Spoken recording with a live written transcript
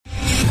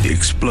The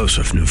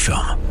explosive new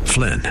film,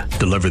 Flynn,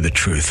 deliver the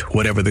truth,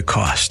 whatever the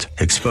cost,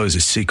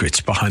 exposes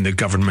secrets behind the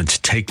government's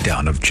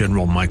takedown of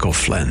General Michael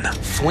Flynn.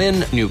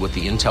 Flynn knew what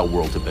the intel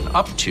world had been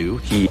up to.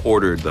 He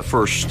ordered the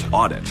first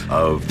audit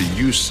of the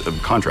use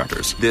of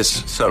contractors.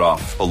 This set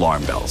off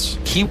alarm bells.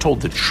 He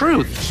told the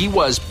truth. He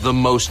was the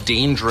most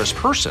dangerous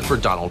person for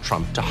Donald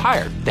Trump to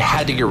hire. They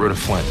had to get rid of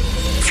Flynn.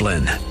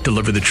 Flynn,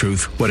 deliver the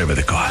truth, whatever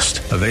the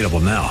cost. Available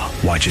now.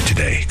 Watch it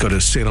today. Go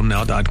to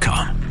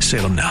salemnow.com.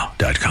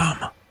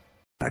 salemnow.com.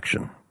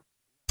 Action.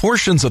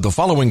 Portions of the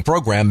following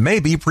program may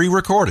be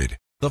pre-recorded.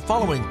 The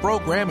following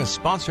program is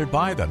sponsored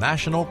by the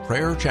National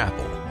Prayer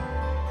Chapel.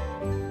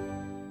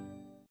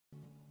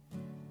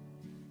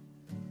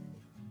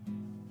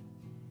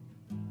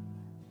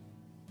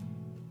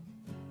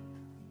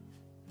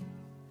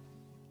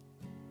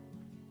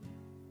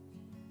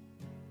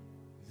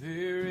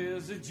 There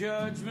is a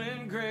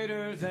judgment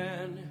greater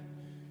than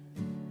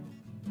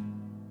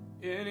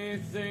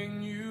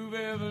anything you've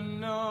ever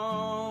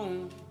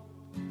known.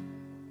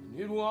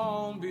 It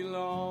won't be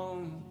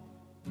long.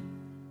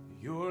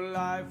 Your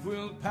life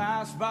will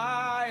pass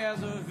by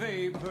as a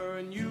vapor,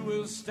 and you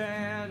will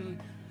stand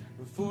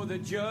before the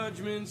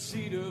judgment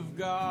seat of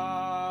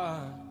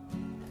God.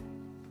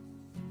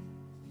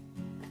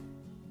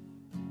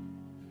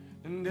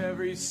 And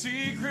every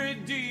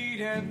secret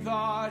deed and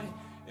thought,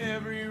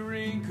 every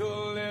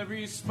wrinkle,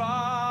 every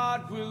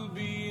spot will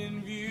be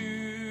in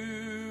view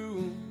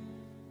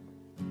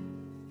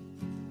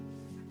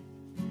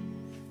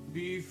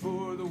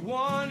before the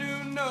one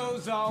who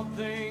knows all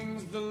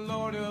things, the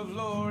Lord of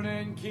Lords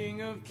and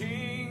King of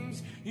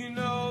Kings. You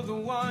know, the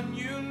one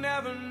you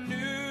never knew.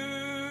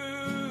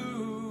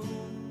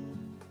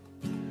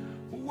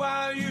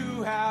 While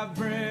you have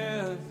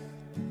breath,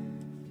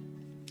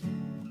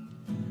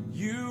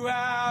 you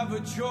have a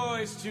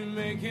choice to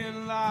make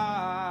in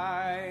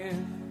life.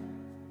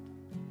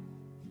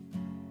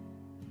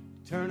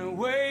 Turn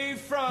away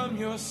from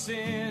your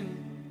sin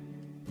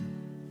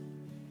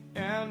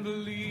and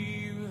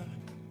believe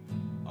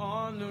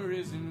on the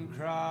risen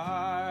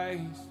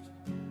Christ.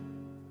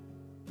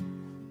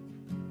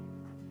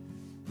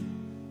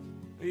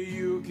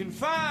 You can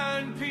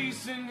find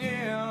peace in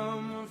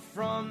Him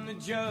from the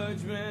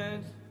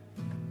judgment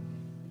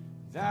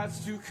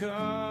that's to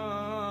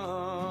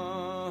come.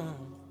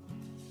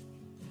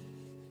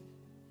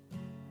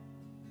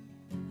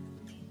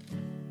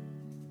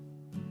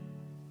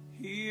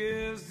 He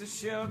is the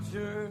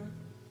shelter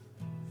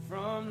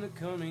from the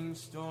coming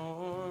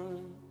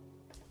storm.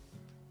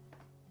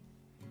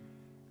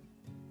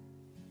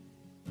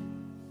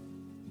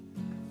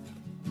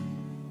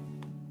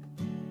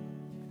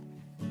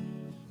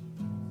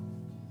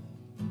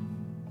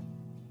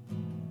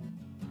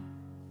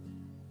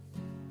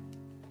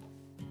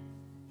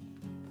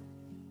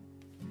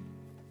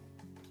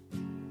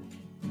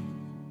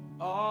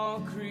 All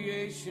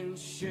creation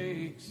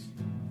shakes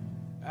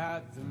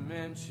at the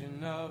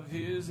mention of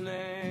His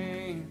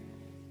name.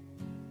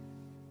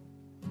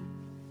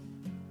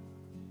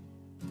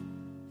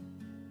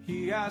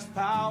 He has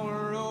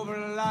power over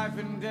life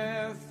and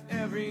death.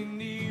 Every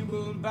knee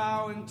will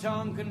bow and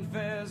tongue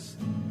confess.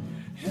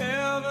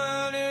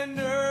 Heaven and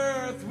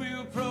earth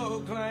will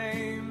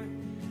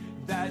proclaim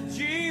that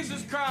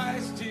Jesus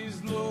Christ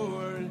is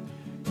Lord.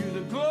 To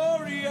the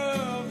glory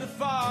of the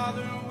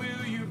Father,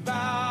 will you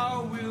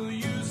bow? Will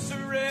you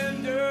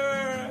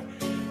surrender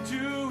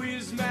to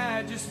His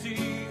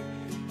majesty?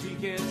 He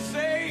can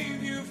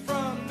save you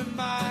from the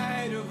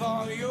might of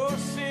all your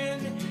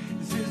sin.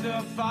 This is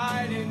a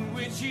fight in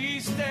which He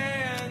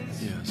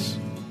stands. Yes.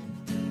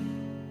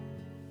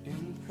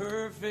 In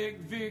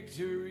perfect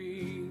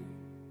victory.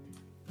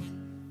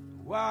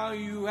 While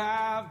you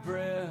have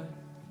breath,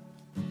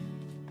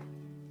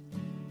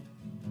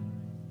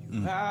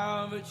 you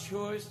have a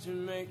choice to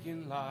make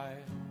in life.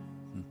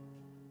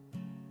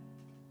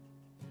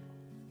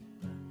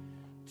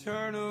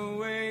 Turn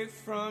away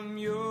from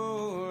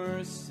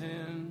your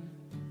sin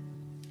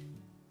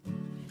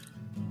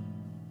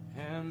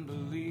and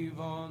believe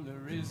on the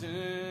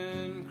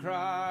risen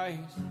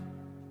Christ.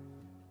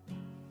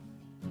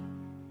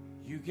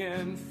 You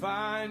can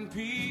find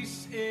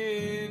peace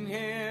in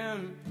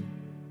Him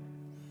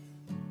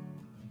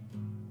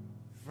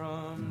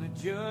from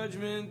the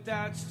judgment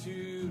that's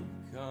to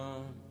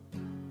come.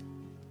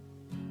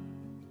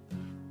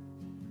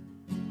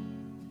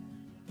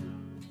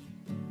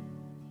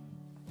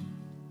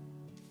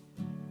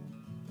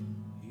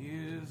 He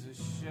is a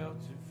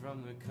shelter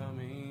from the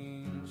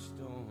coming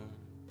storm.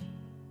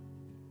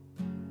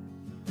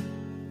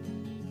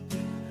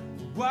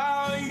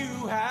 While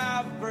you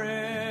have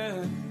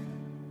breath,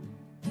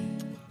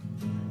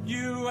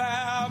 you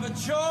have a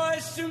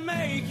choice to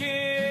make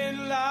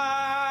in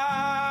life.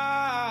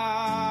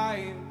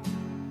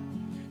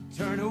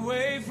 Turn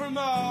away from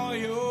all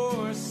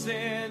your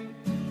sin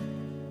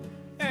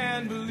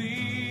and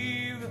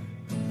believe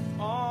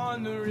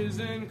on the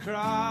risen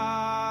Christ.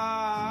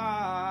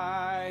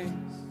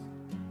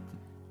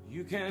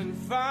 You can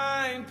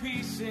find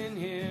peace in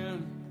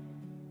Him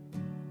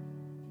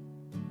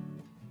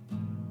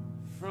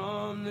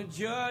from the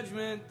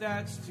judgment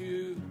that's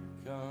to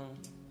come.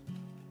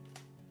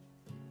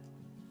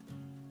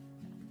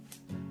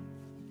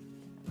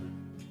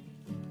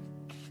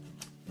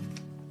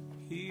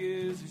 He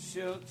is a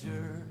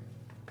shelter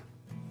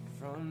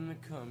from the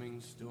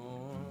coming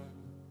storm.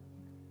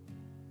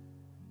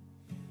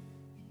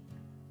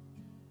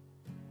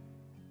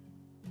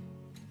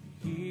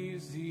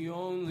 He's the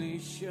only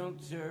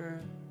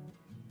shelter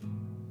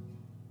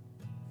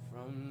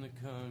from the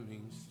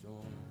coming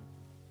storm.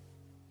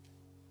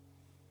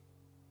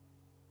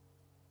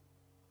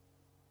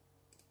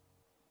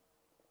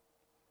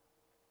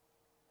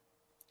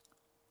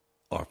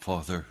 Our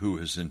Father who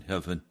is in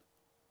heaven,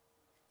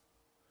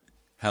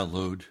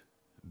 hallowed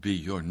be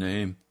your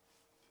name.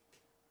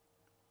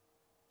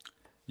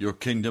 Your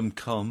kingdom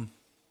come,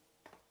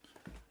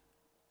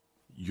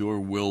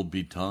 your will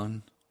be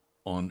done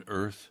on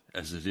earth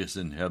as it is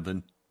in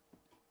heaven.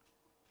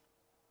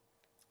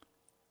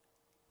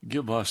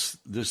 Give us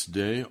this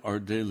day our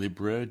daily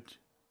bread,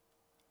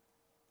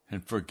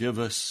 and forgive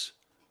us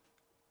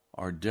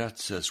our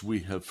debts as we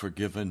have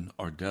forgiven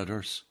our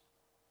debtors.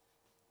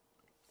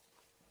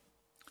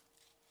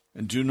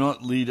 And do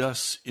not lead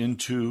us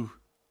into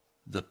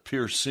the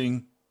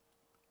piercing,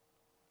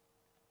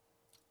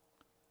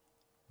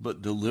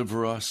 but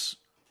deliver us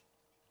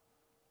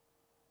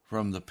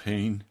from the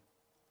pain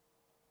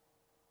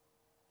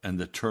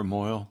and the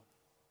turmoil.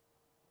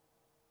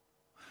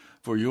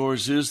 For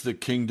yours is the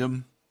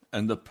kingdom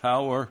and the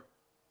power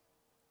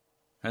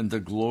and the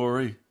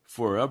glory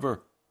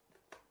forever.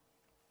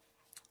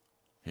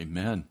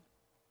 Amen.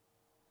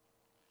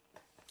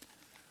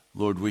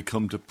 Lord, we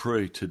come to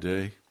pray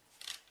today.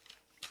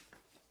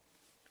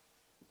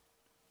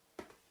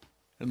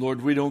 And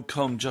Lord, we don't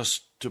come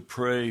just to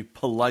pray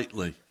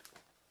politely.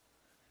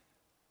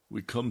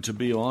 We come to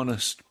be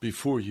honest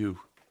before you.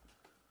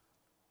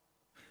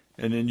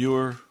 And in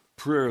your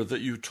prayer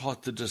that you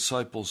taught the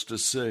disciples to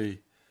say,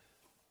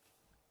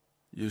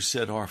 you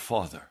said, Our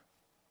Father.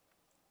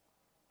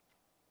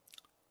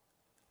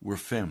 We're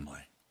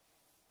family.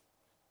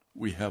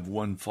 We have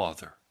one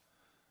Father.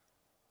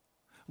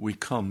 We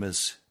come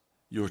as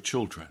your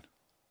children.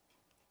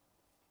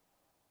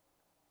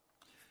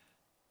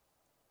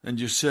 And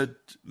you said,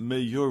 may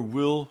your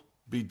will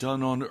be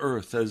done on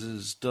earth as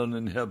is done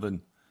in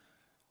heaven.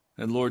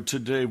 And Lord,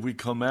 today we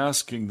come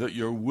asking that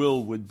your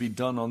will would be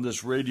done on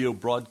this radio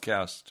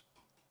broadcast.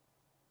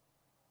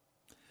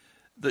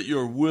 That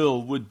your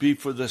will would be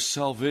for the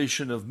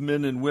salvation of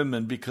men and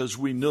women, because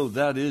we know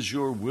that is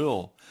your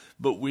will.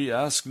 But we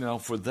ask now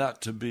for that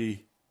to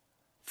be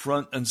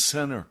front and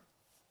center.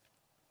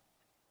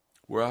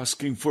 We're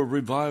asking for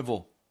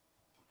revival,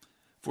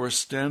 for a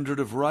standard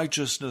of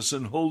righteousness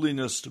and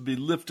holiness to be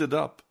lifted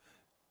up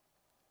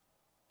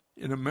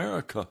in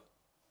America,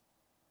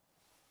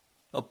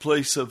 a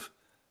place of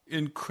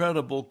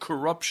incredible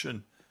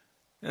corruption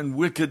and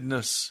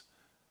wickedness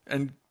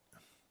and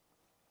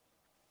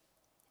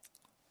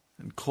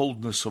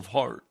coldness of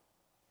heart.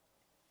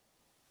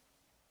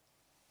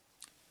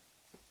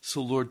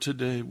 So, Lord,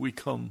 today we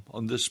come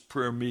on this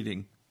prayer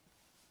meeting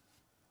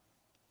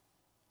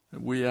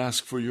and we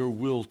ask for your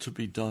will to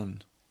be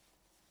done.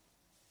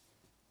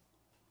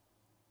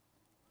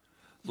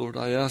 Lord,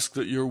 I ask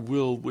that your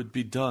will would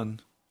be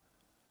done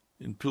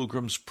in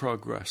Pilgrim's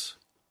Progress.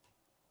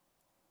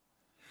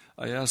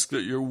 I ask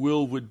that your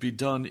will would be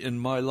done in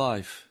my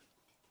life,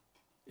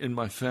 in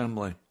my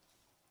family.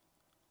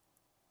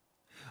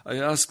 I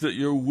ask that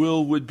your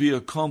will would be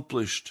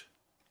accomplished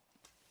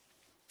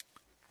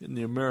in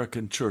the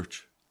American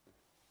church.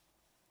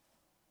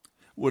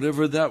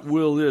 Whatever that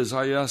will is,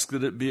 I ask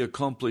that it be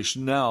accomplished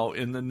now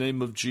in the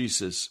name of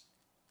Jesus.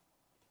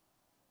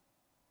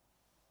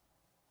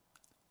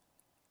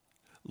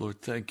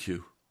 Lord, thank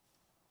you.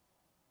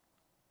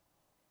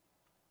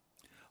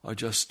 I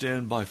just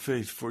stand by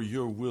faith for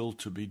your will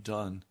to be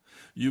done.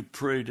 You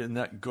prayed in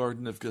that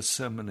Garden of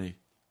Gethsemane,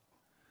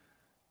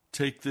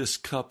 take this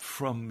cup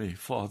from me,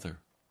 Father,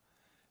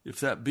 if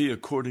that be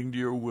according to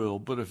your will,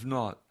 but if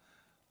not,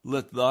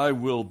 let thy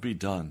will be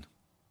done.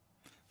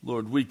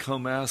 Lord, we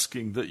come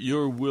asking that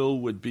your will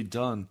would be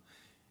done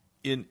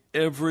in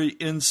every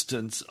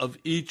instance of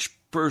each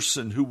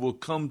person who will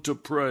come to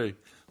pray.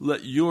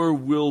 Let your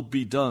will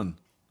be done.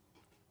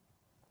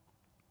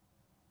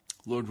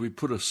 Lord, we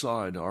put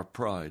aside our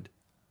pride.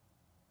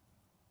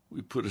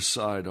 We put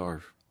aside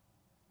our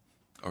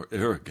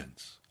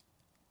arrogance.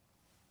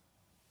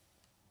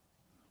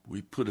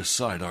 We put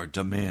aside our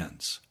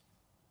demands.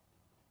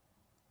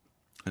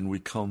 And we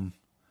come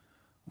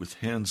with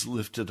hands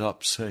lifted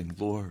up saying,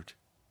 Lord,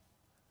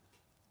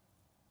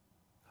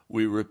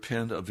 we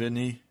repent of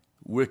any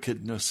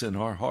wickedness in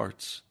our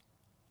hearts.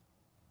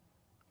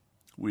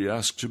 We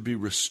ask to be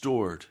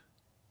restored.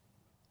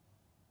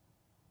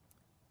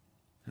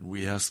 And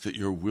we ask that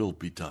your will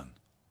be done.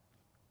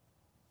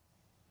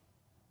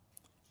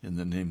 In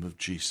the name of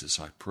Jesus,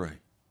 I pray.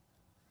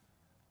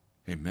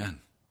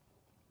 Amen.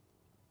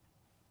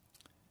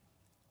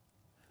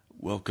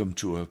 Welcome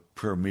to a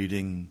prayer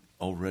meeting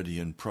already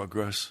in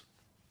progress.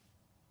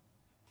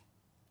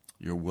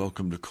 You're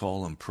welcome to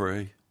call and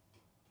pray.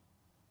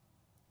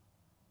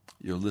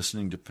 You're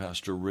listening to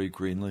Pastor Ray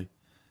Greenley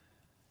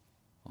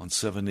on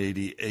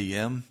 780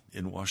 AM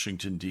in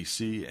Washington,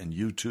 D.C. and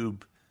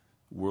YouTube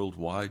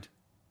worldwide.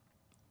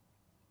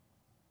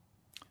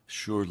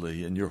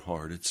 Surely in your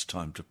heart it's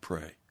time to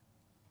pray.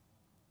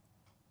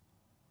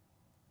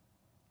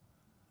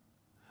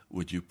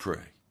 Would you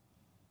pray?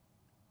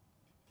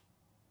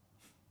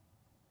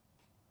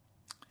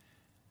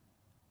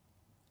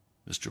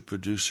 Mr.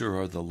 Producer,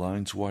 are the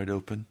lines wide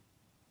open?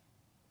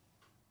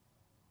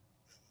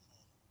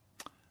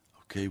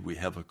 Okay, we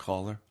have a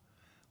caller.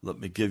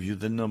 Let me give you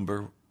the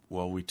number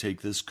while we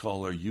take this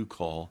caller. You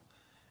call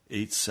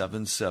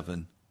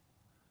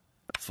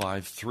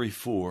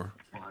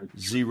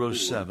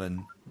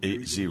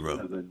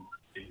 877-534-0780.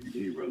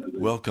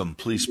 Welcome,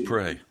 please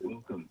pray.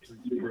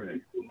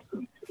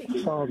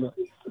 Father,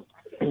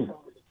 in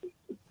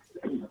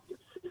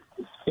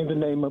the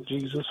name of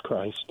Jesus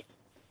Christ,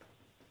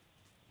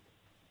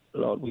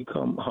 Lord, we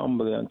come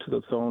humbly unto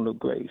the throne of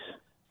grace.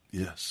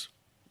 Yes.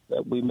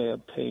 That we may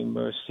obtain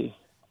mercy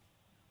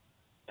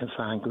and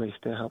find grace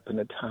to help in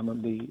the time of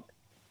need.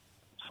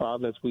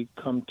 Father, as we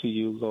come to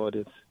you, Lord,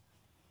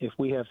 if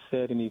we have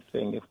said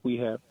anything, if we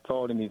have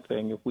thought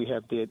anything, if we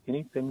have did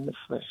anything in the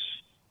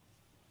flesh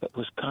that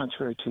was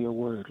contrary to your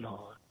word,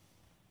 Lord,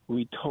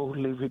 we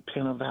totally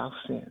repent of our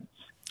sins.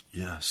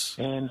 Yes.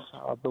 And,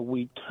 Father,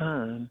 we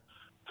turn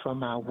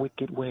from our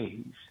wicked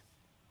ways,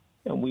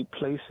 and we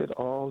place it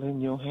all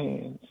in your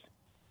hands.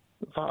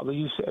 Father,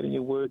 you said in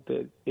your word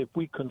that if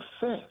we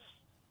confess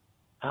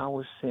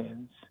our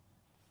sins,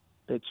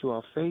 that you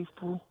are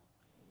faithful,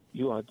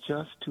 you are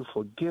just to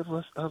forgive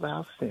us of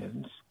our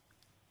sins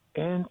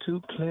and to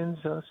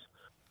cleanse us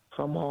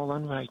from all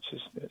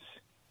unrighteousness.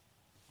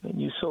 And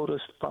you told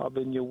us,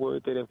 Father, in your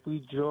word that if we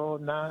draw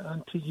nigh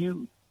unto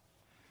you,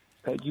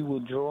 that you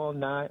will draw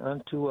nigh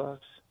unto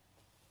us.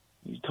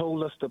 You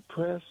told us to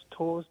press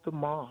towards the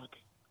mark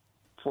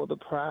for the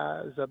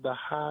prize of the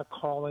high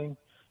calling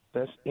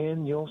that's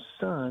in your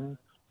Son,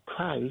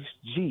 Christ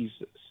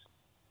Jesus.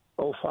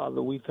 Oh,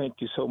 Father, we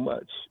thank you so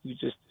much. We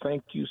just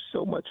thank you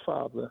so much,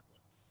 Father.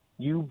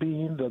 You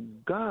being the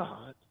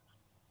God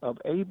of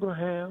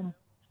Abraham,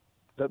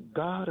 the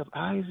God of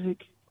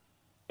Isaac,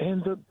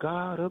 and the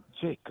God of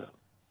Jacob.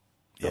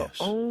 Yes.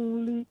 The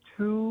only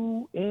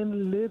true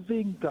and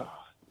living God.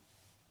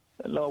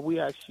 And Lord, we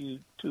ask you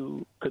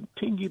to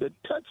continue to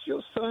touch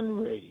your son,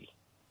 Ray.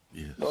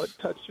 Yes. Lord,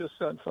 touch your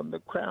son from the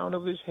crown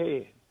of his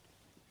head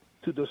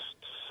to the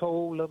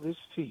sole of his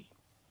feet.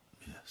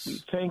 Yes. We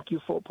thank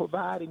you for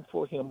providing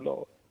for him,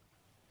 Lord.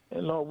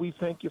 And, Lord, we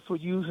thank you for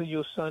using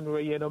your son,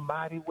 Ray, in a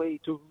mighty way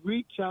to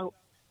reach out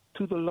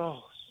to the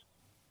lost,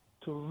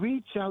 to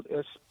reach out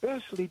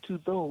especially to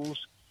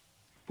those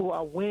who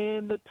are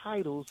wearing the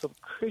titles of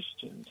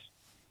Christians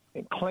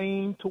and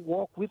claim to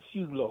walk with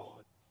you,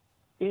 Lord.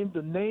 In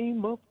the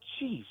name of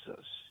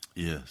Jesus.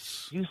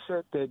 Yes. You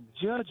said that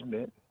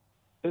judgment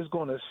is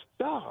going to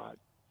start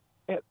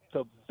at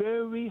the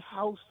very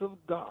house of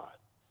God,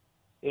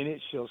 and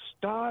it shall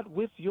start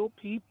with your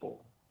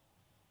people.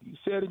 You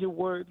said in your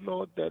word,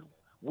 Lord, that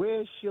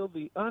where shall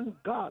the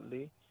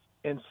ungodly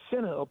and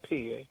sinner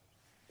appear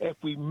if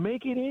we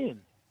make it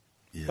in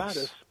by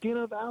the skin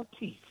of our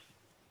teeth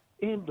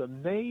in the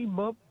name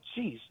of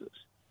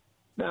Jesus?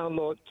 Now,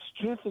 Lord,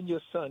 strengthen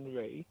your son,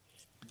 Ray.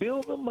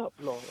 Build them up,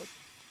 Lord.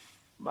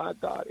 My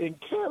God,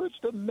 encourage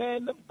the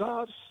man of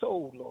God's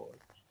soul, Lord.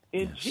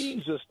 In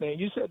Jesus'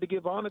 name, you said to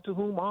give honor to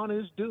whom honor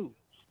is due.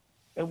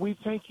 And we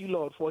thank you,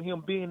 Lord, for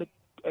him being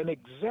an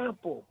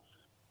example,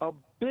 a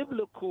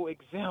biblical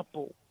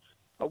example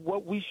of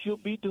what we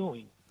should be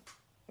doing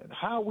and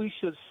how we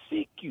should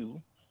seek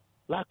you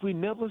like we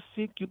never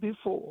seek you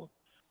before.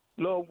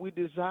 Lord, we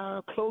desire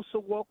a closer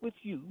walk with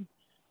you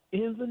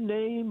in the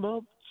name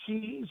of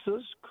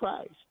Jesus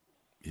Christ.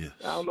 Yes.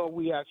 Now, Lord,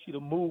 we ask you to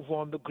move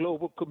on the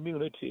global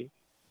community.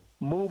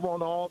 Move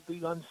on all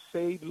the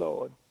unsaved,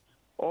 Lord,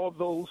 all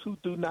those who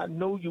do not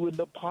know you in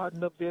the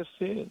pardon of their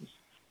sins.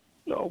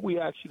 Lord, we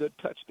ask you to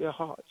touch their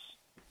hearts.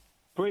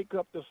 Break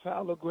up the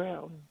fallow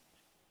ground.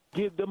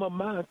 Give them a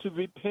mind to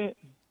repent.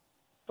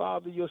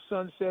 Father, your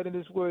son said in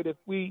his word, if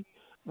we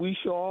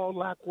shall all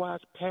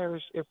likewise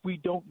perish if we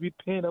don't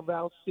repent of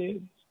our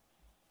sins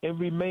and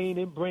remain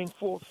and bring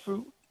forth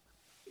fruit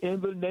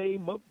in the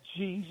name of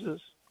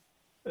Jesus.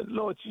 And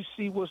Lord, you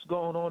see what's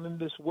going on in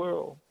this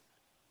world.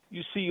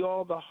 You see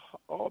all the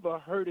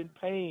hurt and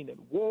pain and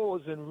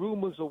wars and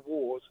rumors of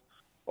wars,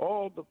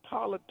 all the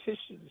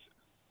politicians,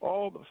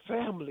 all the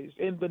families,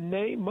 in the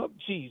name of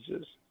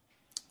Jesus.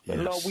 Yes.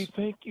 And Lord, we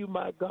thank you,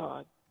 my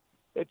God,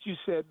 that you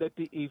said that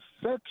the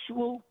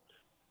effectual,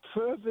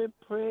 fervent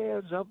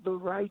prayers of the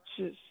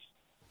righteous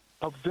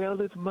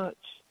availeth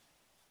much.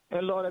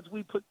 And Lord, as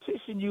we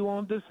petition you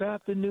on this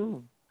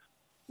afternoon,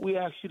 we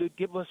ask you to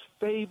give us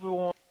favor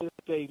on this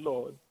day,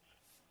 Lord,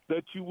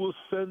 that you will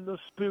send the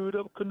spirit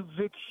of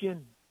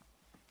conviction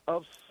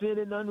of sin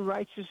and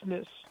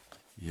unrighteousness.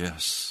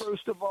 Yes.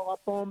 First of all,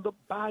 upon the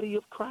body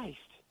of Christ.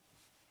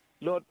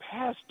 Lord,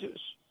 pastors,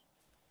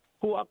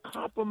 who are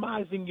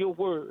compromising your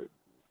word.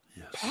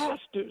 Yes.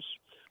 Pastors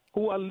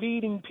who are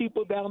leading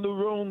people down the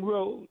wrong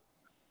road.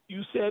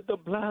 You said the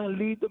blind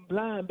lead the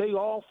blind. They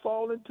all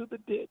fall into the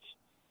ditch.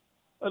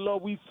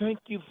 Lord, we thank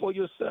you for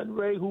your son,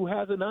 Ray, who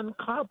has an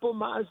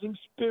uncompromising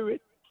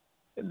spirit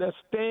and that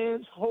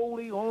stands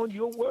wholly on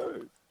your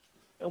word.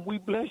 And we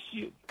bless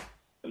you.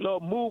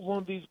 Lord, move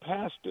on these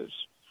pastors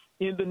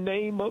in the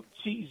name of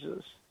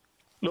Jesus.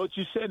 Lord,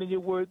 you said in your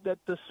word that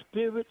the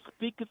Spirit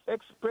speaketh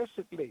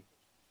expressly,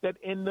 that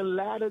in the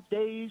latter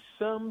days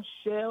some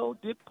shall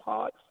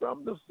depart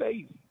from the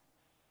faith,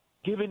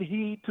 giving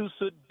heed to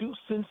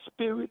seducing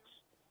spirits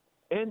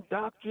and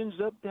doctrines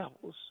of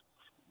devils.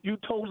 You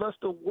told us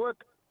to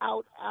work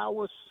out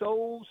our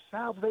soul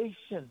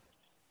salvation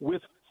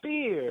with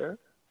fear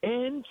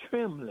and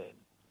trembling.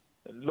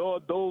 And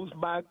Lord, those,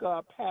 my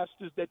God,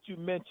 pastors that you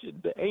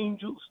mentioned, the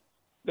angels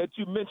that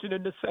you mentioned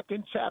in the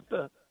 2nd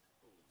chapter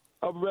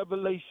of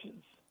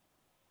Revelations,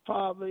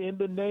 Father, in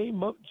the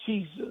name of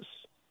Jesus,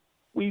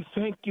 we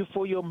thank you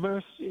for your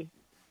mercy.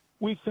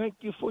 We thank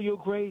you for your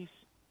grace.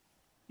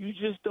 You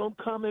just don't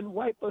come and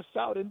wipe us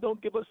out and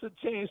don't give us a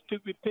chance to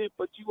repent,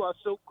 but you are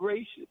so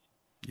gracious.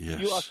 Yes.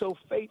 You are so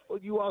faithful.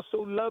 You are so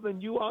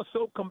loving. You are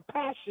so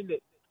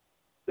compassionate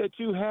that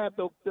you have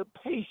the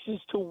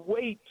patience to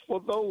wait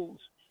for those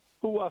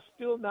who are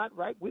still not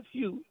right with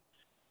you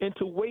and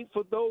to wait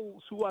for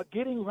those who are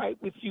getting right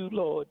with you,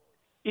 Lord.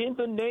 In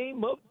the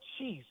name of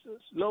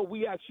Jesus, Lord,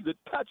 we ask you to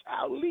touch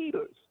our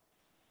leaders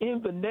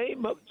in the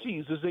name of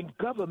Jesus in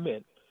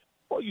government.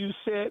 For you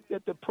said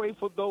that to pray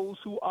for those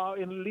who are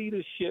in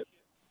leadership,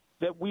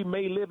 that we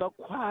may live a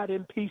quiet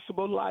and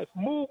peaceable life.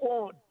 Move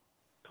on,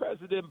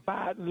 President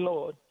Biden,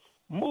 Lord.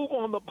 Move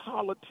on the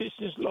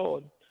politicians,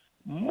 Lord.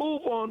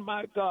 Move on,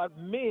 my God,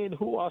 men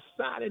who are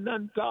signing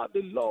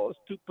ungodly laws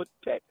to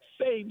protect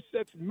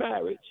same-sex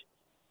marriage.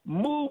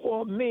 Move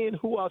on men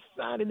who are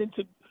signing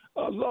into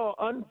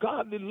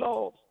ungodly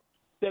laws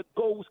that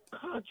goes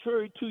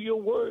contrary to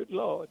your word,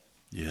 Lord.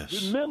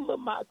 Yes. Remember,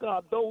 my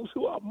God, those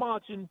who are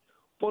marching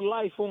for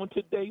life on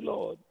today,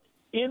 Lord.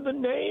 In the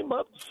name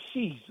of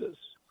Jesus,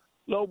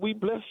 Lord, we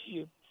bless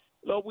you.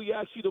 Lord, we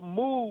ask you to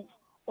move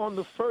on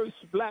the first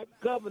black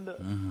governor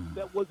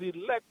that was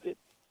elected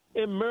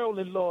in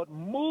Maryland, Lord.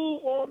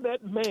 Move on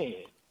that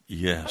man.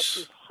 Yes. Touch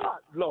his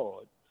heart,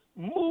 Lord.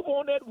 Move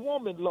on that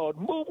woman, Lord.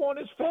 Move on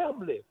his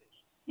family.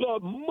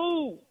 Lord,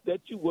 move that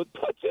you will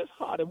touch his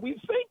heart. And we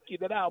thank you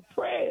that our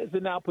prayers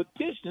and our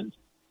petitions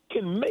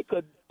can make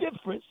a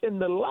difference in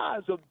the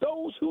lives of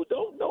those who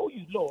don't know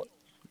you, Lord.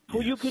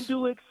 For you can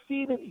do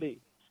exceedingly.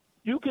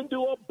 You can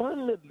do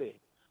abundantly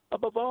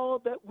above all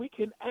that we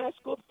can ask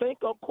or think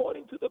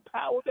according to the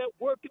power that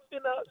worketh in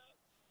us.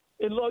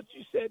 And Lord,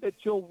 you said that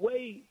your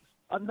ways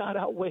are not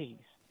our ways,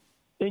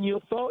 and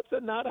your thoughts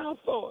are not our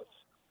thoughts.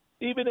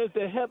 Even as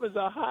the heavens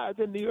are higher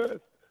than the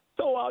earth,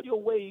 so are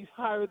your ways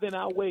higher than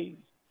our ways,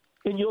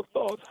 and your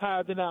thoughts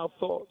higher than our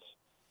thoughts.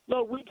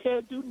 Lord, we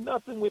can't do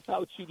nothing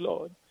without you,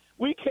 Lord.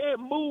 We can't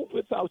move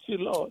without you,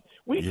 Lord.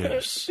 We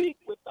can't speak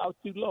without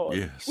you, Lord.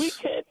 Yes. We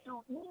can't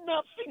do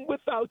nothing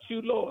without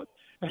you, Lord.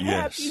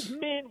 Have these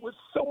men with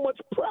so much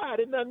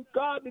pride and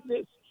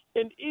ungodliness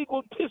and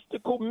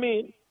egotistical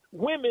men,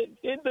 women,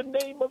 in the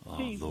name of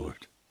Jesus.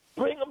 Lord.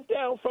 Bring them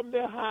down from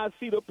their high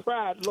seat of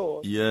pride,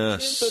 Lord.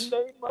 Yes. In the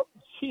name of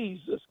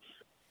Jesus.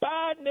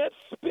 Bind that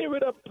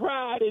spirit of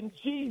pride in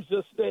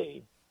Jesus'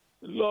 name.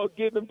 Lord,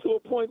 give them to a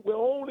point where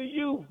only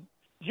you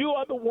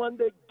are the one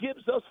that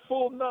gives us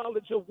full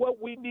knowledge of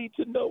what we need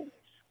to know.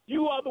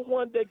 You are the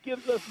one that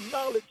gives us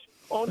knowledge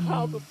on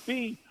how to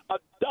be a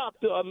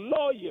doctor, a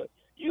lawyer.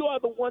 You are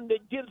the one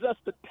that gives us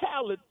the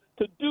talent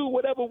to do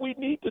whatever we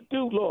need to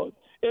do, Lord.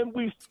 And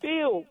we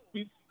still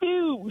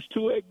refuse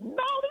to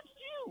acknowledge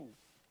you.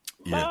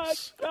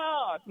 Yes. My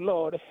God,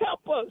 Lord,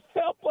 help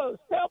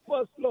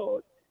us,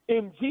 Lord,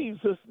 in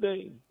Jesus'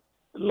 name.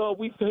 Lord,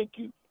 we thank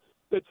you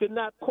that you're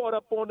not caught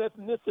up on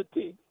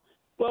ethnicity.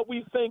 Lord,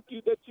 we thank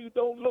you that you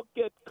don't look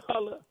at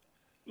color.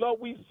 Lord,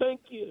 we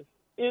thank you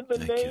in the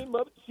name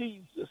of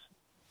Jesus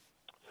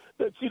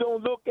that you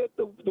don't look at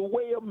the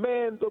way a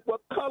man,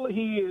 what color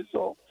he is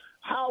or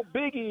how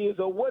big he is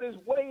or what his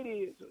weight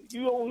is.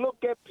 You don't look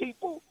at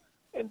people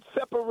and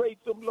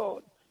separate them,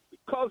 Lord,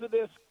 because of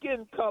their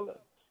skin color,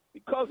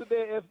 because of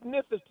their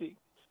ethnicity,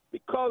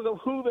 because of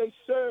who they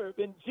serve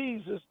in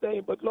Jesus'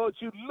 name. But, Lord,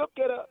 you look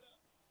at us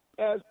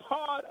as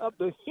part of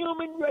the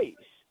human race,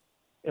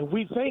 and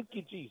we thank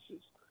you,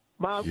 Jesus.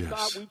 My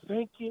God, we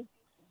thank you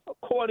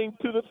according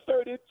to the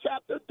 30th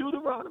chapter of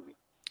Deuteronomy.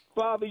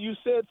 Father, you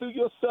said through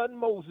your son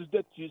Moses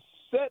that you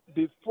set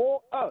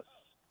before us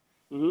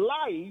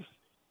life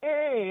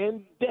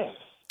and death.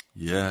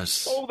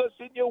 Yes. You told us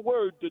in your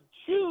word to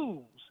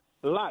choose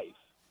life.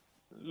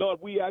 Lord,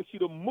 we ask you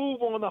to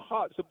move on the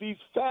hearts of these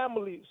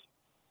families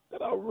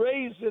that are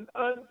raising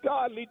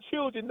ungodly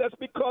children. That's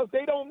because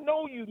they don't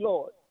know you,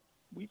 Lord.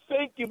 We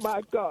thank you,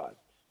 my God,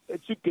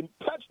 that you can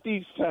touch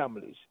these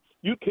families.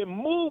 You can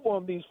move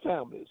on these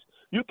families.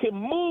 You can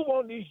move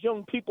on these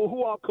young people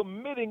who are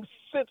committing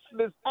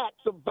senseless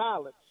acts of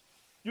violence.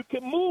 You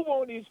can move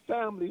on these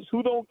families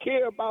who don't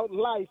care about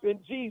life in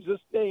Jesus'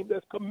 name,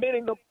 that's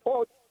committing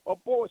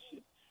abortion.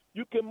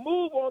 You can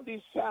move on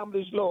these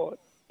families, Lord,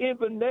 in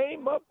the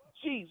name of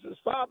Jesus.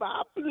 Father,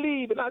 I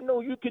believe and I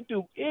know you can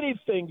do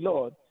anything,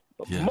 Lord.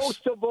 But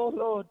most of all,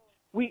 Lord,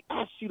 we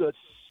ask you to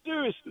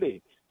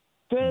seriously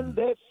send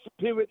that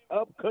spirit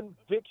of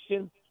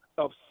conviction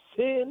of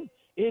sin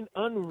and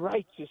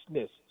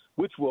unrighteousness,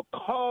 which will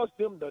cause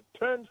them to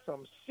turn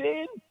from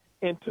sin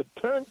and to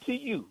turn to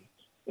you.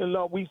 And,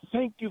 Lord, we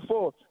thank you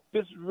for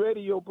this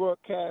radio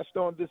broadcast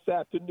on this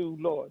afternoon,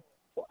 Lord,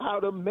 for how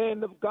the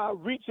man of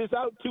God reaches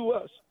out to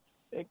us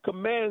and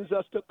commands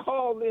us to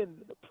call in,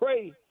 to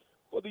pray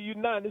for the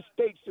United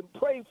States and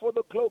pray for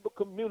the global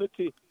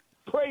community,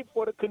 pray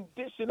for the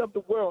condition of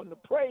the world, and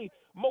to pray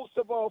most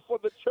of all for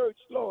the church,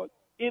 Lord,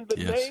 in the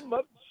name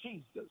of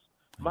Jesus.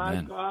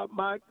 Amen.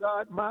 My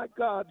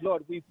God,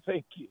 Lord, we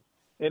thank you.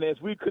 And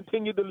as we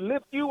continue to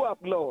lift you up,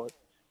 Lord,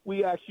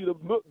 we ask you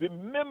to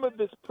remember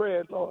this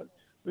prayer, Lord.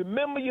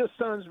 Remember your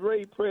son's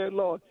Ray prayer,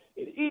 Lord.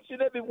 And each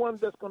and every one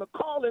that's going to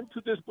call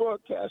into this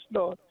broadcast,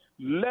 Lord,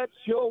 let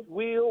your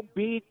will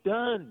be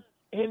done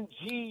in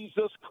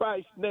Jesus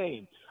Christ's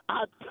name.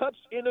 I touch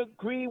and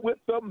agree with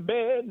the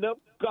man of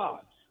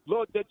God,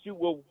 Lord, that you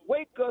will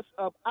wake us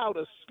up out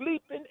of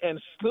sleeping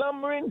and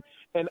slumbering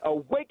and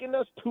awaken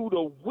us to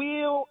the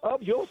will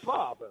of your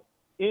Father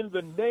in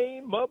the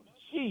name of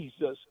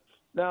Jesus.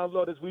 Now,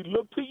 Lord, as we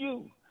look to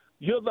you,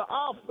 you're the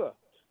author.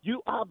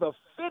 You are the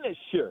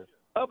finisher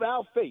of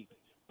our faith.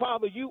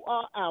 Father, you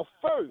are our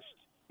first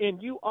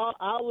and you are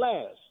our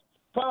last.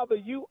 Father,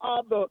 you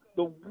are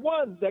the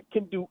one that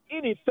can do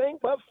anything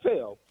but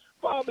fail.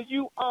 Father,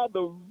 you are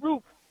the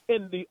root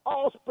and the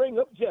offspring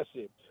of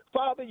Jesse.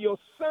 Father, your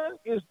son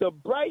is the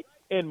bright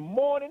and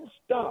morning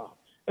star.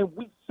 And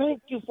we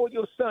thank you for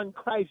your son,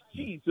 Christ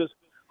Jesus,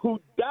 who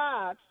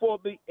died for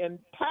the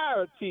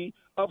entirety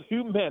of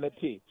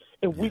humanity.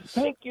 And we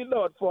thank you,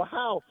 Lord, for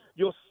how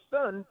your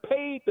son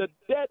paid the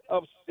debt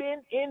of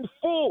sin in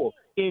full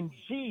in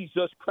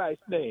Jesus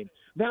Christ's name.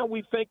 Now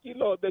we thank you,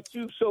 Lord, that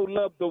you so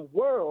loved the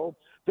world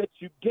that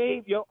you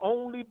gave your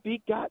only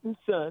begotten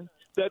son,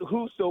 that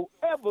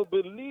whosoever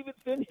believeth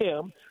in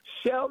him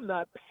shall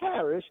not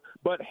perish,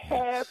 but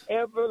have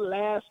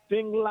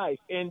everlasting life.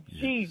 In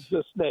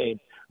Jesus' name,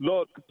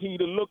 Lord, continue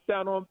to look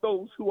down on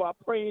those who are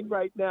praying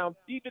right now,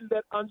 even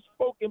that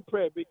unspoken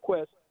prayer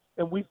request.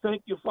 And we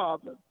thank you,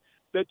 Father,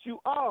 that you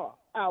are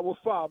our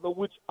Father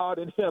which art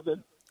in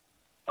heaven.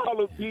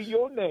 Hallowed be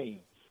your name.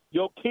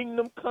 Your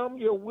kingdom come,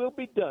 your will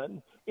be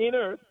done in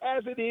earth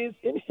as it is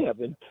in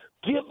heaven.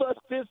 Give us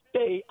this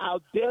day our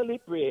daily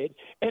bread,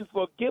 and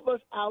forgive us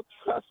our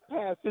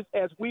trespasses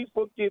as we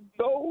forgive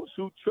those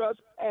who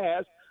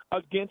trespass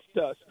against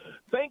us.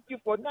 Thank you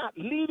for not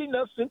leading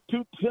us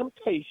into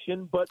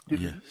temptation, but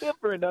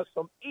delivering us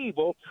from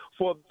evil.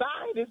 For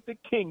thine is the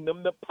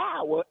kingdom, the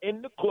power,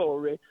 and the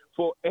glory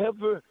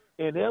forever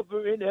and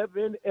ever and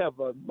ever and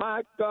ever.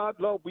 My God,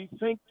 Lord, we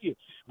thank you.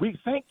 We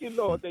thank you,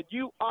 Lord, that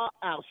you are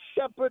our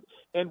shepherd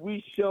and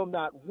we shall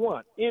not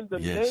want. In the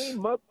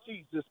name of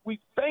Jesus, we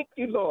thank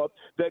you, Lord,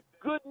 that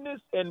goodness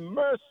and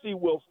mercy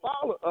will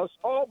follow us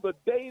all the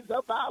days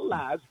of our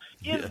lives.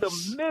 In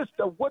the midst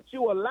of what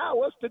you allow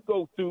us to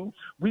go through,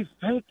 we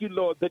thank you,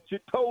 Lord, that you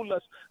told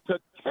us to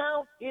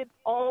count it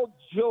all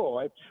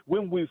joy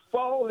when we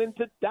fall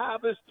into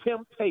diverse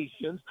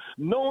temptations,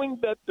 knowing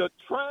that the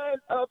trying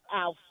of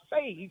our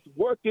faith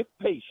worketh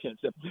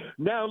patience.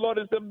 Now, Lord,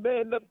 as the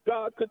man of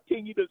God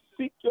continue to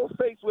seek your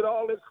face with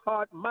all his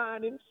heart,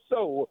 mind, and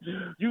soul,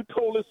 you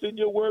told us in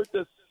your word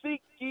to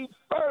seek ye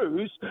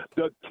first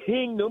the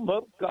kingdom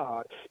of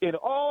God, and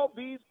all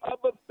these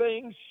other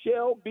things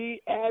shall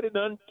be added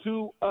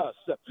unto us.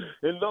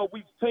 And Lord,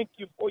 we thank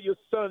you for your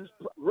son's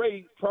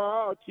raised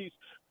priorities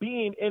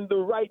being in the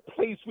right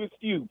place with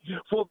you.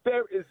 For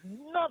there is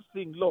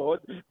nothing, Lord,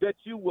 that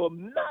you will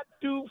not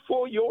do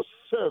for your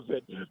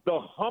servant, the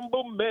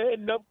humble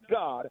man of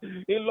God.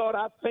 And Lord,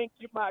 I thank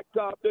you, my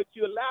God, that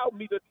you allow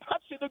me to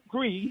touch and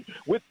agree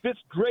with this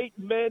great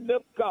man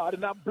of God.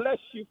 And I bless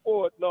you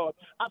for it, Lord.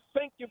 I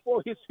thank you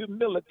for his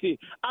humility.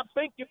 I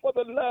thank you for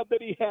the love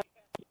that he has.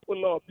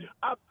 Lord,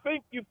 I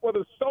thank you for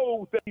the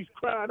souls that he's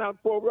crying out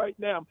for right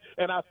now.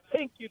 And I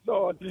thank you,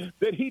 Lord,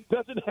 that he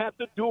doesn't have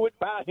to do it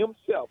by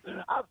himself.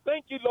 I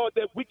thank you, Lord,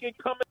 that we can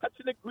come and touch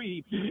and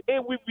agree.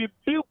 And we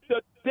rebuke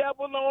the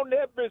devil on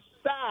every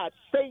side.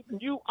 Satan,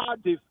 you are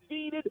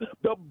defeated.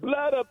 The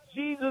blood of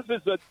Jesus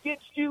is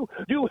against you.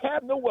 You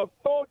have no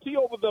authority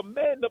over the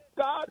man of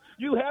God.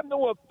 You have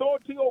no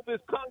authority over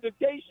his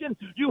congregation.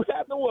 You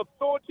have no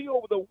authority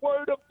over the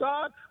word of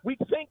God. We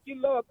thank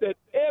you, Lord, that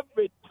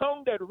every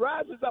tongue that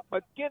rises up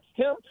against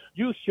him,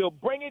 you shall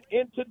bring it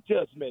into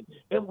judgment.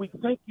 And we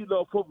thank you,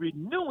 Lord, for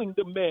renewing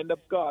the man of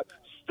God,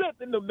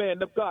 strengthening the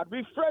man of God,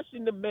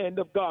 refreshing the man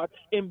of God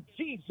in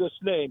Jesus'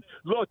 name.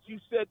 Lord, you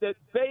said that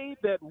they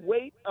that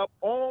wait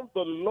upon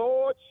the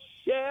Lord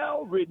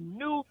shall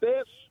renew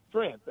their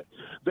strength.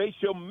 They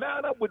shall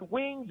mount up with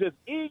wings as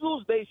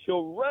eagles. They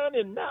shall run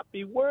and not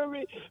be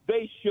worried.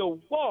 They shall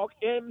walk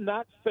and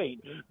not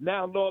faint.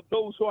 Now, Lord,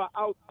 those who are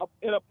out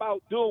and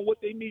about doing what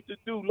they need to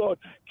do, Lord,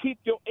 keep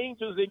your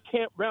angels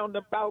encamped round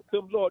about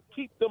them, Lord.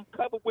 Keep them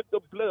covered with the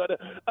blood.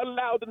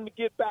 Allow them to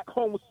get back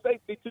home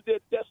safely to their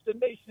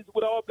destinations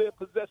with all their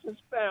possessions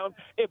found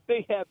if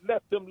they have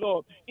left them,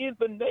 Lord. In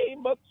the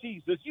name of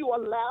Jesus, you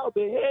allow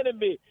the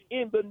enemy,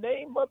 in the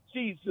name of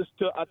Jesus,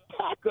 to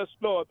attack us,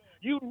 Lord.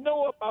 You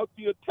know about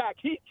the attack.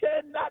 He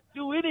cannot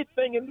do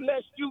anything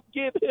unless you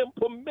give him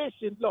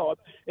permission, Lord.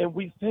 And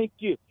we thank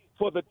you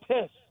for the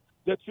test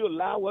that you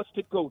allow us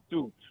to go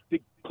through,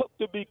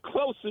 to be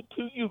closer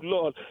to you,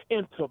 Lord,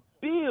 and to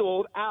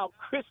build our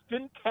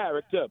Christian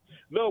character.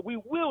 Lord, we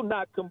will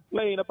not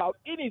complain about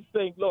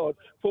anything, Lord,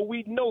 for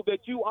we know that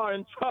you are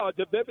in charge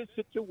of every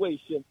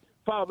situation.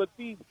 Father,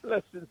 these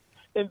blessings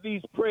and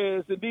these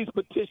prayers and these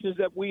petitions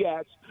that we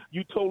ask,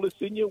 you told us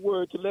in your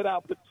word to let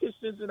our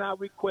petitions and our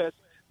requests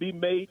be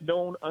made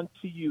known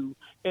unto you.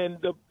 And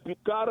the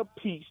God of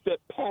peace that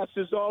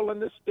passes all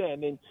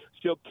understanding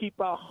shall keep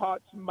our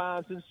hearts,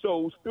 minds, and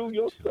souls through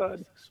your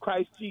Son,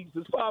 Christ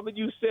Jesus. Father,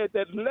 you said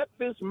that let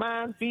this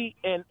mind be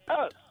in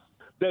us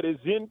that is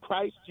in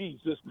Christ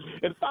Jesus.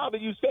 And Father,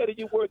 you said in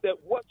your word that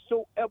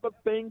whatsoever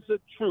things are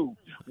true,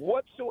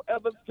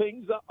 whatsoever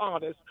things are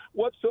honest,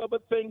 whatsoever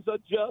things are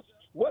just,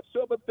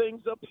 whatsoever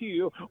things are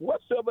pure,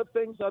 whatsoever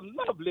things are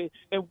lovely,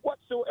 and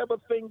whatsoever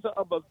things are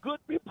of a good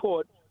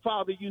report,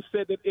 Father, you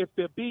said that if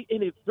there be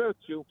any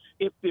virtue,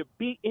 if there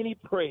be any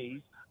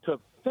praise, to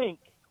think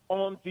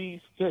on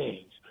these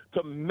things,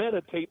 to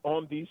meditate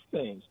on these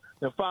things.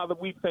 Now, Father,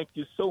 we thank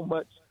you so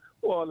much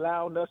for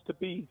allowing us to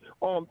be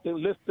on the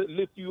list to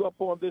lift you up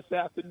on this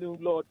afternoon,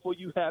 Lord, for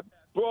you have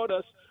brought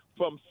us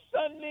from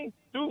Sunday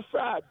through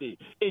Friday,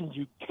 and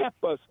you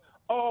kept us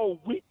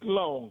all week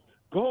long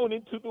going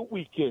into the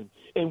weekend,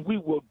 and we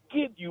will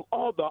give you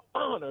all the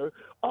honor,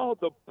 all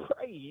the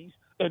praise,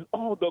 and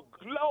all the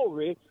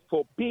glory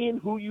for being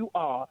who you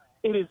are.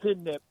 It is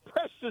in the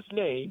precious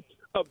name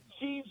of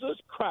Jesus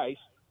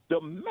Christ, the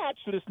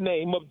matchless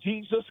name of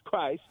Jesus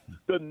Christ,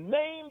 the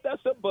name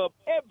that's above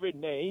every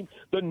name,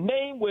 the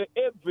name where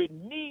every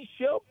knee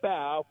shall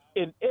bow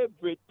and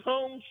every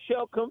tongue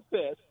shall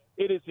confess.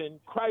 It is in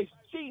Christ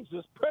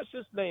Jesus'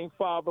 precious name,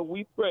 Father,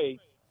 we pray.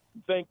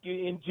 Thank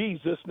you in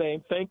Jesus'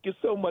 name. Thank you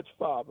so much,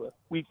 Father.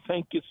 We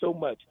thank you so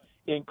much.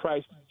 In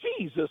Christ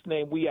Jesus'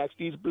 name, we ask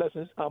these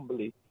blessings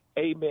humbly.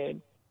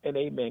 Amen and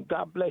amen.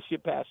 God bless you,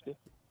 Pastor.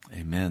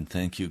 Amen.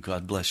 Thank you.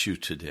 God bless you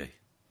today.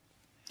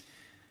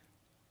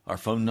 Our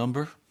phone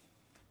number,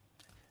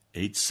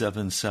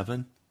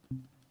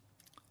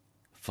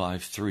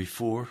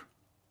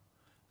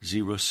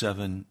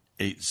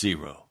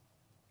 877-534-0780.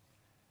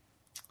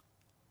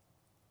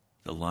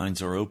 The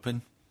lines are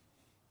open.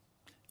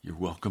 You're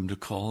welcome to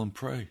call and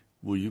pray.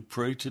 Will you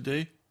pray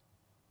today?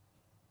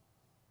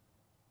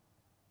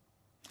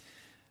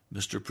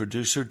 Mr.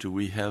 Producer, do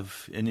we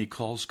have any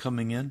calls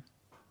coming in?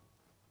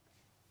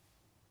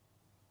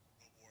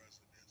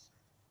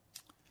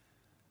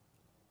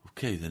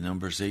 Okay, the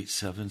number's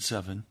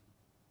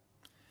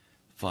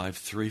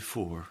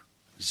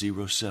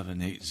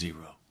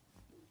 877-534-0780.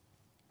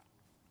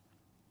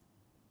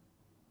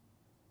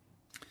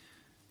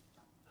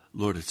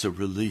 Lord, it's a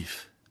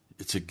relief.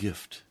 It's a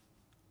gift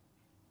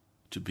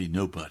to be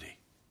nobody,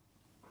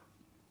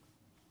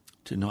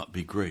 to not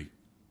be great,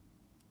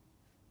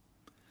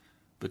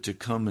 but to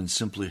come and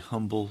simply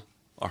humble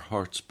our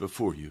hearts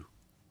before you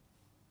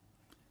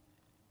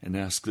and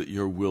ask that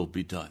your will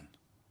be done.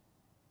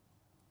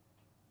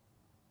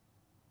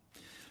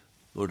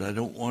 Lord, I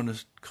don't want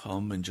to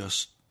come and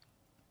just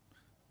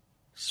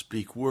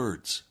speak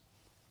words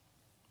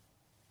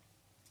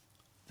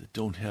that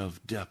don't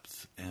have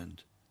depth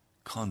and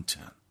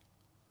content.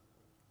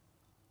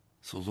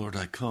 So, Lord,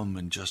 I come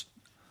and just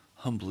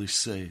humbly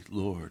say,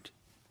 Lord,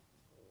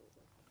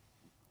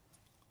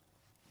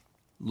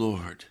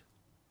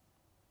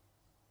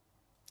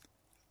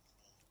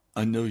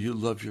 I know you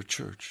love your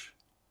church.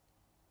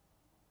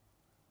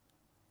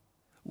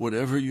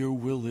 Whatever your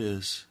will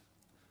is,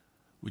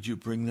 would you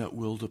bring that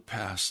will to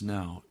pass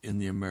now in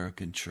the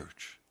American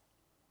church?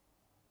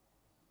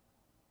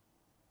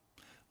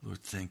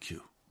 Lord, thank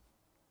you.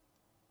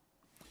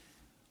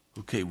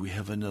 Okay, we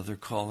have another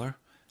caller.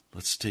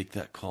 Let's take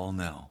that call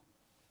now.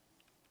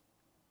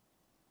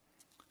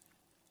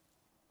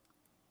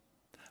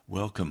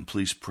 Welcome,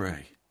 please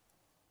pray.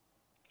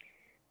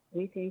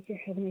 We thank you,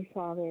 Heavenly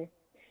Father,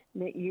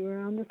 that you are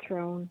on the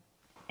throne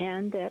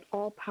and that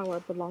all power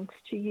belongs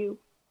to you.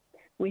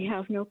 We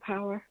have no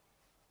power.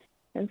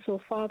 And so,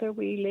 Father,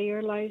 we lay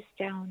our lives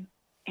down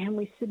and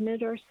we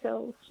submit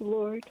ourselves,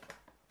 Lord.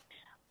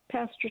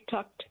 Pastor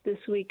talked this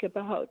week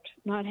about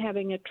not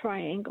having a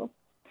triangle.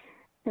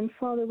 And,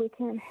 Father, we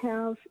can't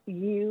have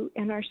you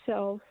and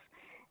ourselves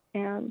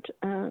and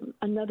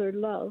another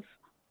love.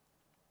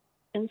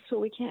 And so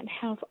we can't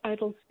have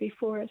idols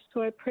before us.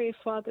 So I pray,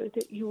 Father,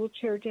 that you will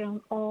tear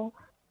down all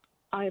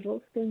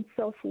idols and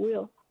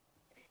self-will.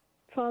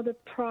 Father,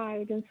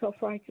 pride and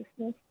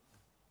self-righteousness.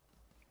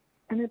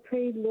 And I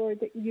pray, Lord,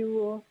 that you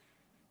will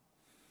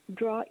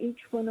draw each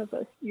one of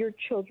us, your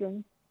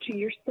children, to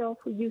yourself.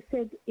 You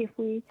said if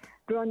we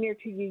draw near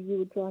to you, you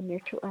would draw near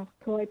to us.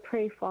 So I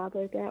pray,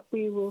 Father, that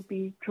we will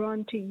be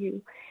drawn to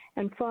you.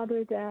 And,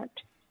 Father, that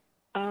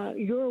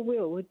your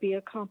will would be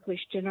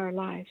accomplished in our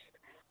lives.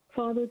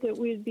 Father, that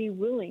we would be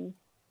willing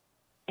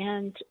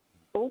and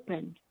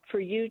open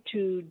for you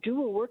to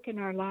do a work in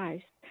our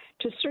lives,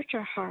 to search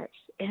our hearts,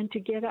 and to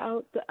get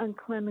out the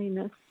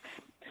uncleanliness.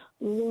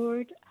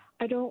 Lord,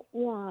 I don't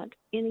want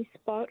any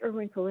spot or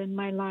wrinkle in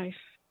my life.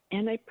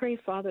 And I pray,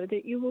 Father,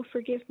 that you will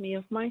forgive me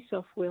of my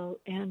self-will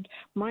and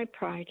my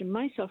pride and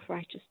my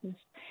self-righteousness.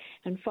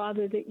 And,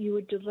 Father, that you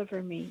would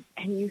deliver me.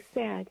 And you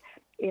said,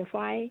 if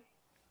I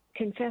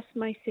confess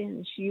my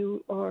sins,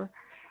 you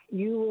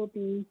will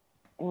be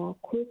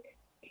quick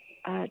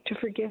to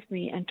forgive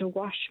me and to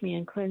wash me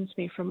and cleanse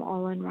me from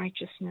all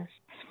unrighteousness.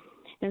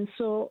 And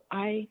so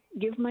I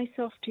give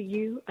myself to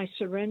you. I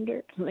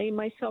surrender, lay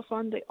myself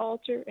on the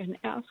altar and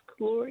ask,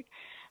 Lord,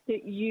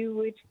 that you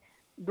would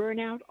burn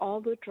out all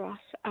the dross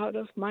out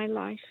of my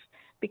life,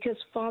 because,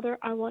 Father,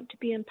 I want to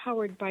be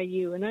empowered by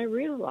you. And I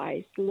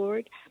realized,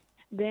 Lord,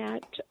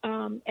 that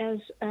as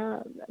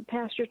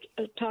Pastor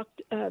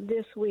talked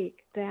this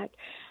week, that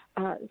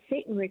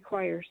Satan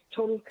requires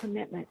total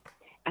commitment,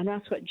 and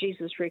that's what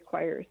Jesus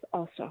requires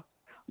also.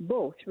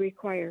 Both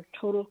require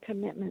total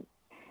commitment.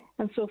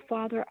 And so,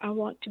 Father, I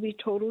want to be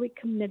totally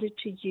committed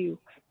to you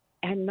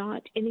and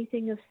not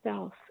anything of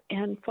self.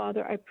 And,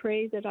 Father, I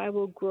pray that I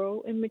will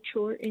grow and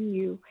mature in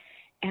you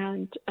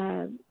and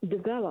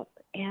develop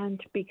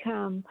and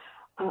become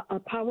a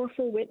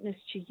powerful witness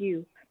to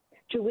you,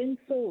 to win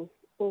souls,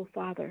 oh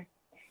Father,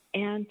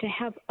 and to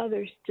have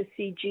others to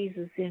see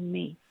Jesus in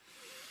me.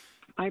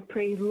 I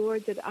pray,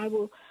 Lord, that I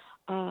will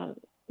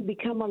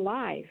become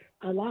alive,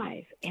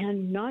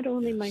 and not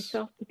only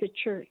myself, but the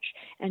church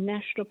and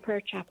National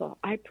Prayer Chapel.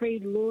 I pray,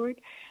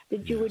 Lord,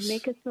 that you would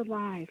make us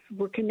alive.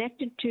 We're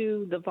connected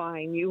to the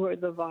vine. You are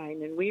the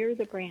vine, and we are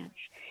the branch.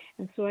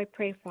 And so I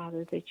pray,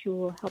 Father, that you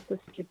will help us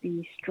to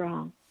be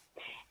strong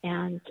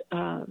and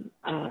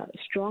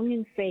strong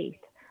in faith.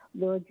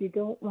 Lord, you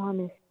don't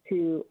want us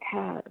to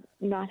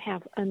not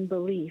have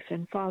unbelief.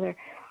 And, Father,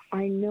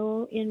 I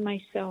know in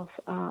myself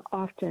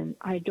often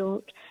I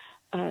don't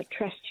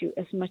trust you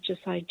as much as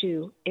I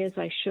do, as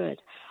I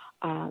should.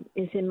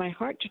 It's in my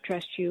heart to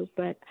trust you,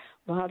 but,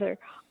 Father,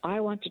 I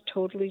want to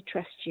totally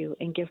trust you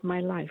and give my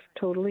life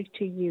totally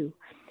to you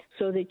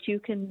so that you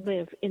can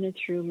live in and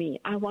through me.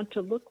 I want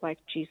to look like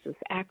Jesus,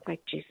 act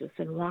like Jesus,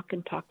 and walk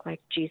and talk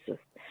like Jesus.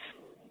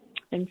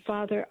 And,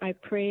 Father, I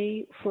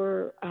pray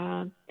for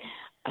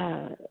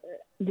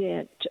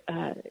that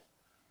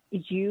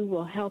you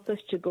will help us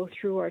to go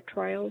through our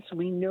trials.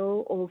 We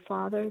know, oh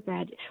Father,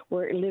 that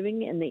we're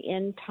living in the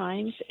end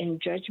times and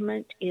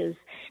judgment is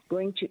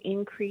going to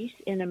increase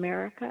in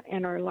America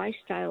and our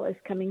lifestyle is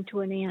coming to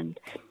an end.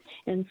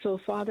 And so,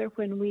 Father,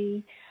 when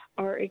we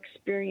are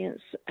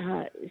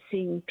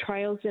experiencing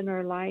trials in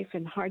our life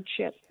and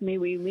hardships, may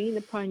we lean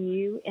upon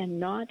you and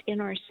not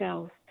in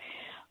ourselves.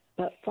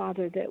 But,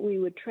 Father, that we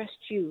would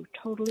trust you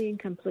totally and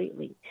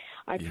completely.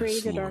 I pray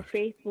that our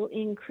faith will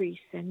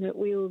increase and that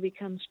we will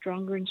become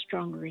stronger and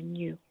stronger in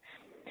you.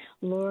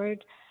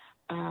 Lord,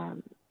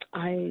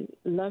 I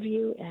love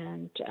you,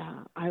 and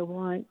I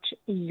want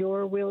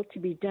your will to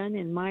be done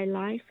in my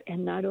life,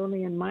 and not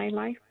only in my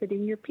life, but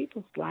in your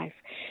people's life.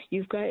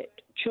 You've got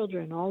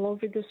children all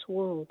over this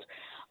world,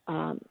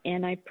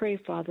 and I pray,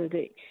 Father,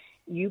 that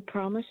you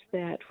promise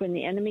that when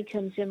the enemy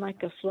comes in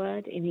like a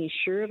flood, and he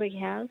surely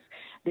has,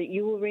 that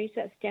you will raise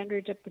that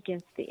standard up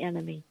against the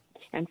enemy.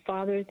 And,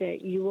 Father,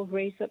 that you will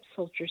raise up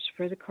soldiers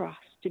for the cross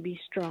to be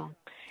strong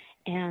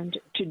and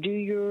to do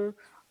your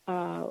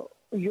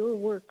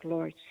work,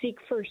 Lord. Seek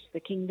first the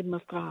kingdom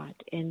of God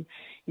and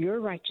your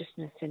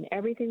righteousness, and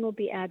everything will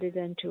be added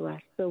unto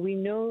us. So we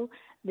know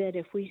that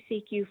if we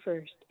seek you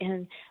first,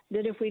 and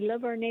that if we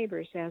love our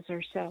neighbors as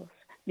ourselves,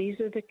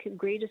 these are the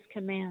greatest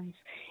commands,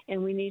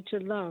 and we need to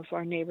love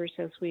our neighbors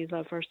as we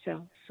love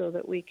ourselves, so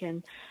that we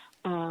can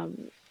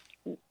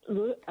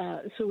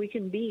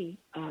be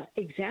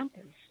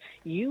examples.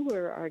 You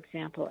were our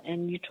example,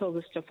 and you told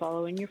us to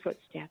follow in your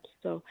footsteps.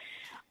 So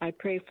I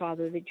pray,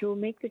 Father, that you will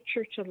make the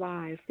church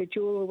alive, that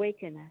you will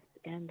awaken us,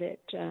 and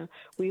that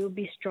we will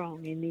be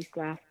strong in these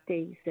last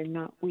days and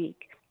not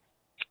weak.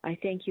 I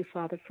thank you,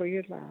 Father, for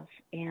your love,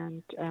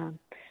 and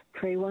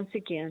pray once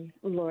again,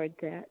 Lord,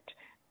 that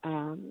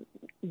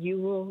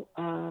your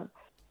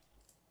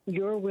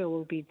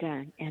will be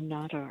done and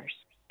not ours.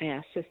 I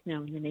ask this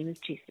now in the name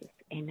of Jesus.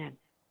 Amen.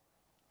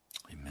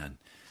 Amen.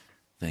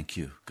 Thank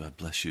you. God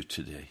bless you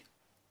today.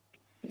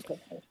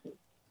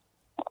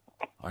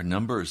 Our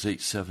number is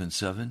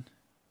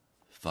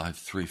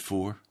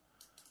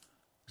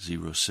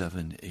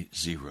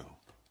 877-534-0780.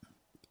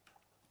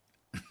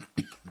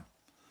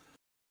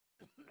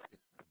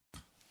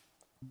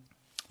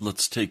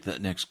 Let's take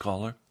that next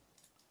caller.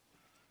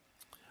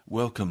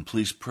 Welcome.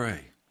 Please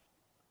pray.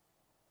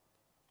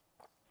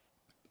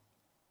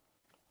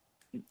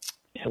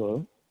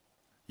 Hello?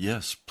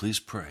 Yes, please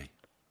pray.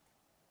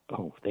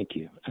 Oh, thank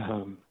you.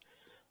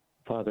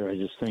 Father, I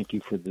just thank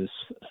you for this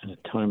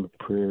time of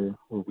prayer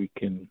where we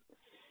can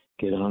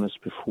get honest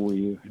before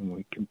you and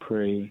we can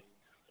pray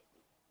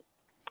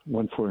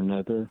one for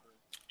another.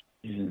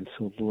 And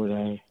so,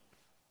 Lord,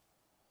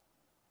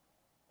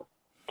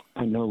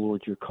 I know,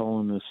 Lord, you're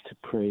calling us to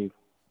pray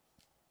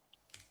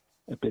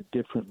a bit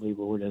differently,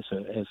 Lord, as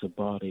a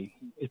body.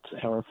 It's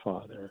our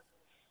Father.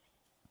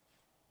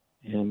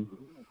 And,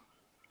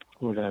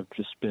 Lord, I've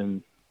just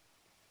been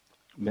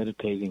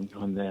meditating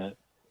on that.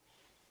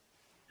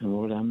 And,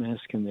 Lord, I'm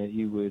asking that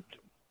you would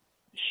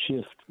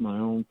shift my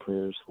own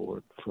prayers,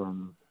 Lord,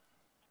 from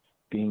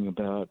being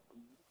about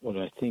what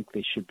I think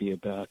they should be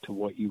about to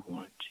what you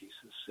want,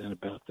 Jesus, and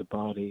about the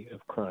body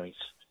of Christ.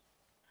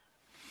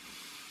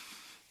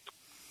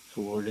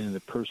 So, Lord, and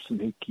the person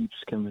who keeps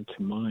coming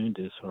to mind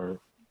is our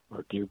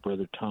dear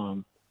brother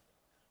Tom.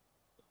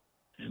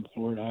 And,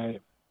 Lord, I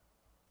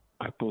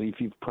believe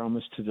you've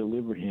promised to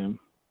deliver him,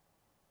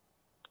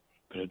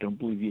 but I don't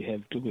believe you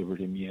have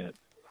delivered him yet.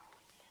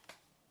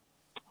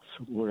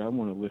 So, Lord, I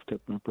want to lift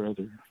up my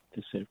brother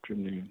this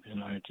afternoon,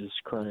 and I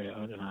just cry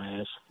out and I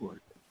ask,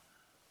 Lord,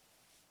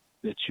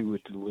 that you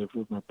would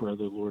deliver my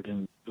brother, Lord,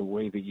 in the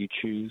way that you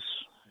choose.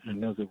 I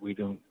know that we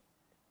don't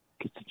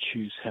get to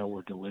choose how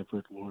we're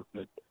delivered, Lord,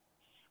 but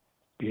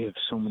you have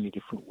so many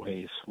different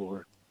ways,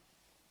 Lord.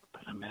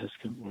 But I'm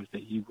asking, Lord,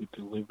 that you would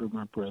deliver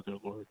my brother,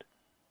 Lord.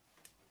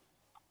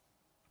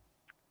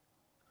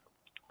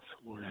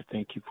 So, Lord, I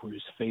thank you for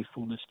his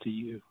faithfulness to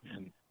you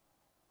and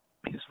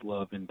his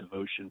love and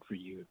devotion for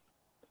you.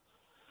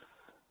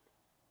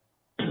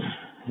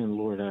 And,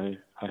 Lord, I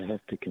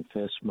have to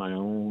confess my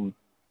own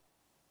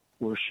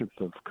worship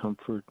of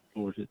comfort.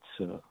 Lord,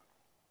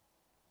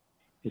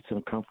 it's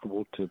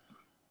uncomfortable to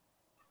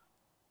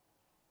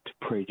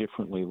pray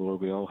differently, Lord.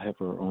 We all have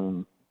our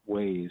own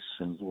ways,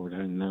 and Lord,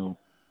 I know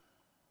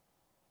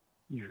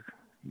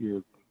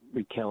you're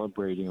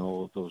recalibrating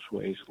all of those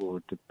ways,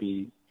 Lord, to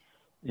be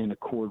in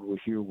accord with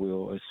your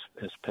will,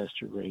 as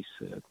Pastor Ray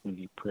said when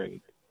he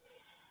prayed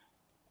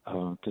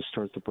to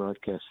start the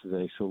broadcast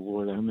today. So,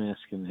 Lord, I'm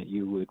asking that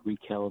you would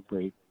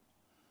recalibrate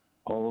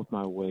all of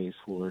my ways,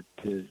 Lord,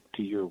 to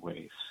your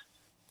ways.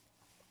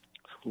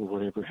 So, Lord,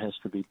 whatever has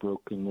to be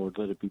broken, Lord,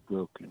 let it be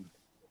broken.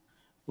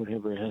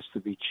 Whatever has to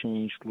be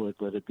changed, Lord,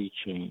 let it be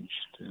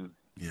changed. And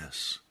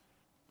yes.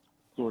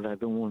 Lord, I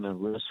don't want to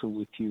wrestle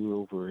with you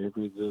over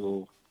every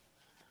little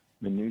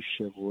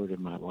minutia, Lord,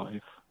 in my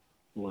life.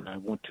 Lord, I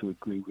want to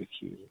agree with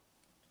you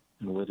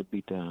and let it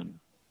be done.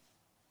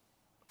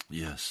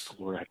 Yes.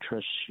 Lord, I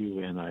trust you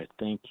and I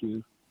thank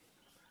you.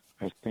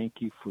 I thank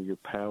you for your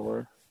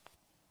power.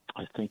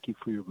 I thank you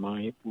for your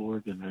might,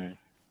 Lord, and I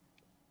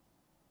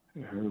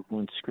heard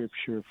one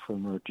scripture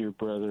from our dear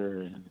brother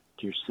and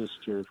dear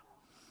sister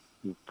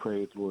who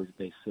prayed, Lord.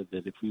 They said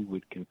that if we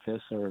would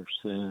confess our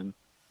sin,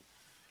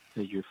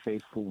 that you're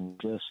faithful and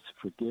just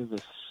to forgive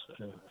us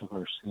of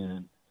our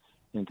sin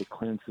and to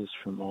cleanse us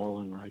from all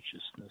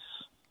unrighteousness.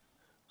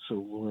 So,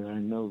 Lord, I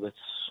know that's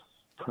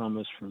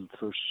promise from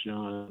 1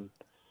 John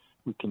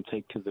we can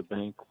take to the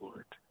bank,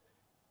 Lord,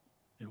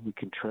 and we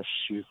can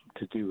trust you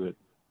to do it.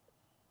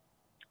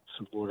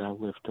 So, Lord, I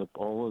lift up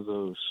all of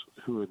those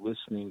who are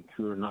listening,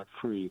 who are not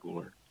free,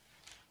 Lord,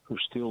 who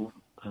are still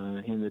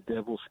in the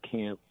devil's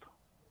camp,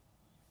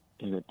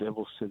 and the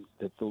devil said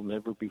that they'll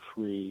never be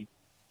free,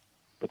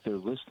 but they're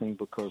listening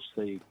because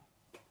they,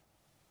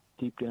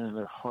 deep down in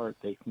their heart,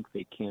 they think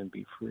they can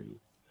be free.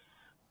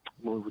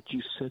 Lord, would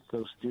you set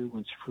those dear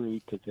ones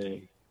free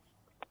today?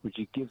 Would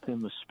you give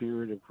them a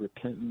spirit of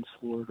repentance,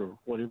 Lord, or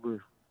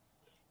whatever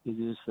it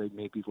is they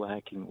may be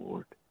lacking,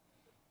 Lord?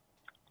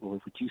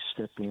 Lord, would you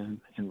step in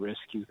and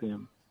rescue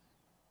them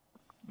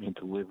and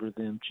deliver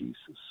them,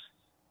 Jesus?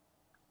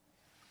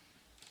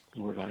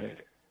 Lord, I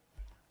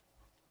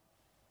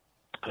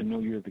know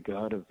you're the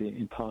God of the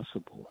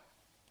impossible.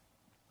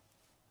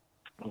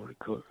 Lord,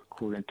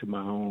 according to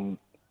my own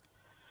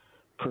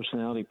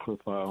personality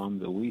profile, I'm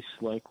the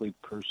least likely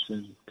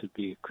person to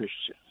be a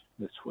Christian.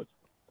 That's what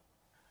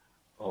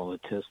all the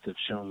tests have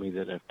shown me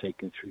that I've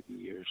taken through the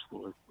years,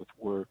 Lord, with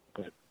work.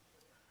 But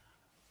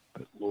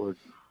Lord,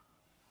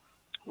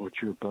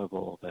 you're above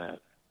all that.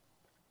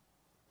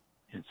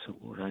 And so,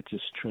 Lord, I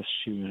just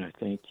trust you and I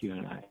thank you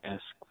and I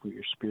ask for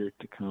your spirit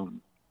to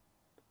come.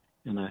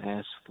 And I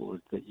ask,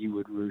 Lord, that you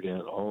would root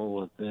out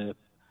all of that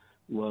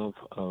love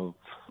of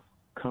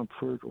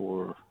comfort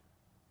or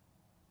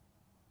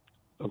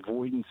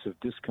avoidance of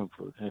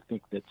discomfort. I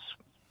think that's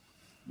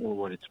more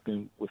what it's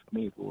been with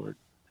me, Lord.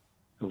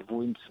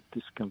 Avoidance of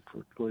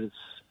discomfort. Lord,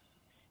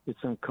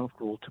 it's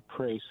uncomfortable to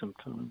pray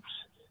sometimes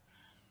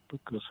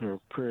because our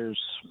prayers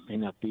may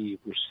not be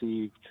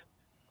received.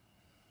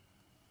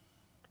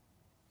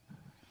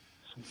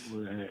 So,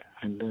 Lord,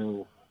 I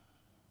know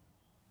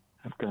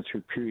I've gone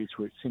through periods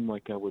where it seemed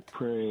like I would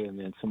pray and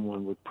then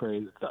someone would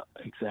pray the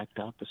exact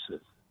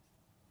opposite.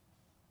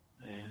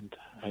 And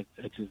I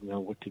just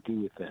know what to do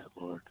with that,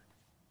 Lord.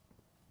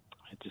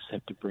 I just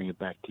have to bring it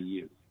back to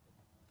you.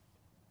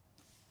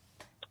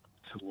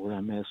 So, Lord,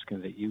 I'm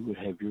asking that you would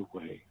have your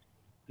way,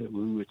 that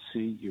we would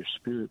see your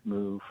Spirit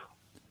move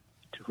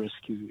to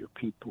rescue your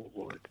people,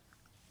 Lord,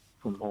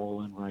 from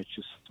all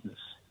unrighteousness.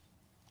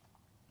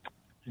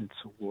 And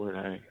so, Lord,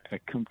 I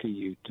come to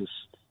you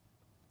just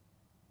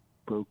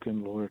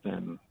broken, Lord,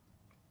 and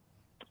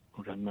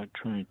Lord, I'm not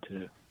trying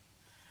to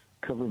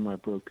cover my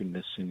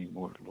brokenness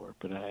anymore, Lord,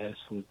 but I ask,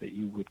 Lord, that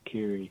you would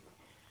carry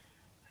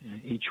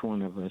each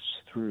one of us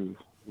through,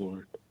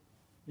 Lord,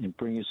 and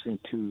bring us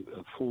into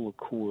a full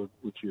accord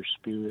with your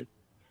Spirit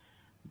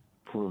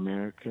for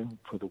America,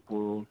 for the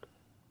world,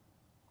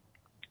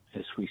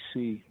 as we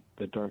see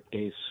the dark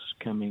days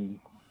coming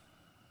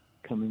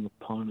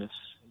upon us,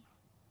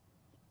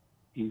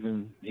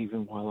 even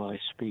while I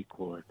speak,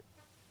 Lord.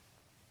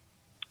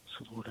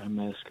 So, Lord, I'm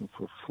asking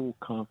for full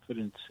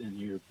confidence in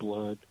your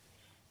blood,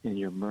 in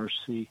your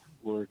mercy,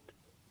 Lord.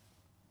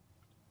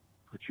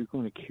 But you're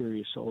going to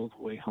carry us all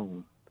the way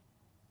home.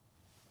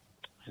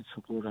 And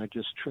so, Lord, I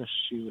just trust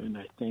you, and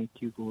I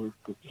thank you, Lord,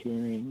 for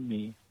carrying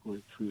me,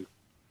 Lord, through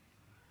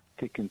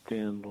thick and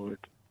thin, Lord,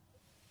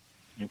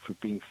 and for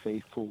being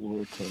faithful,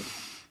 Lord, to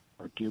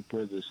our dear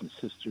brothers and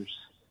sisters.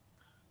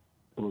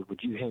 Lord,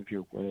 would you have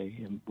your way,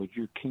 and would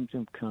your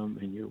kingdom come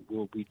and your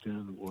will be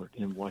done, Lord,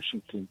 in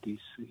Washington,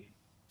 D.C.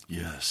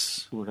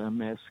 Yes. Lord,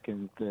 I'm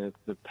asking that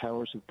the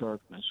powers of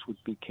darkness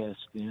would be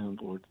cast down,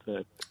 Lord,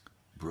 that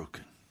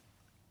broken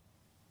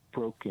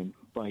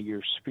by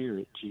your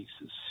Spirit,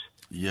 Jesus.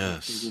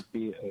 Yes. There would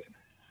be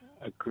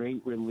a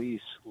great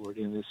release, Lord,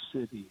 in this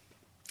city.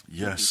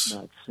 Yes. That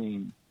we've not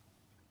seen.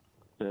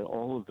 That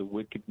all of the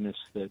wickedness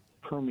that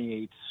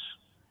permeates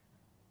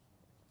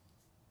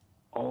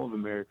all of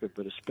America,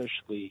 but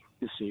especially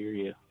this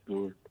area,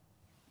 Lord,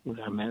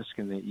 I'm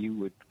asking that you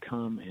would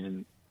come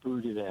and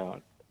root it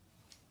out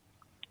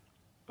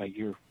by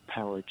your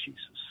power, Jesus.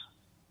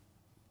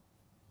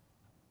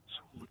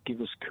 So, Lord, give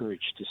us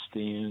courage to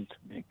stand,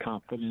 and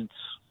confidence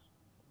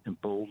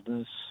and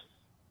boldness.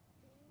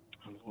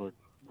 And Lord,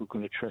 we're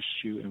going to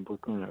trust you, and we're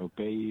going to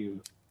obey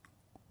you,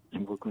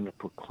 and we're going to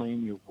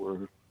proclaim your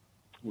word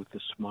with a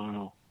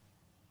smile.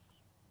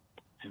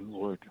 And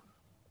Lord,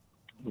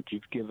 what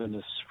you've given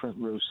us front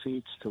row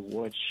seats to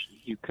watch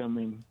you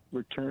coming,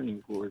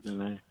 returning, Lord,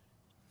 and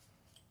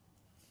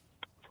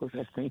Lord,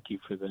 I thank you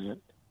for that.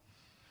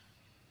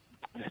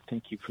 I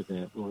thank you for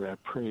that, Lord. I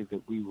pray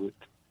that we would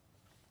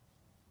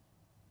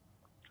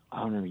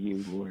honor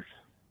you, Lord,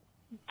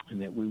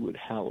 and that we would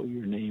hallow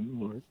your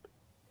name, Lord,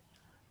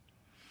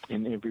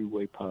 in every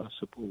way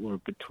possible,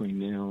 Lord, between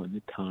now and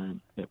the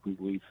time that we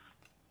leave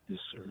this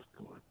earth,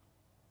 Lord.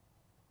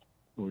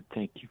 Lord,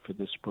 thank you for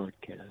this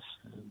broadcast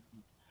and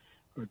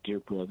our dear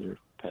brother,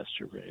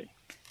 Pastor Ray.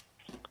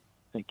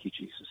 Thank you,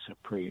 Jesus. I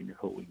pray in your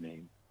holy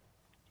name.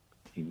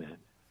 Amen.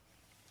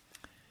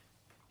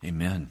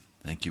 Amen.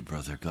 Thank you,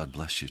 brother. God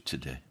bless you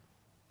today.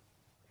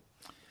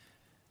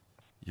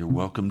 You're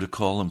welcome to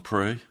call and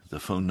pray. The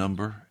phone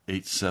number,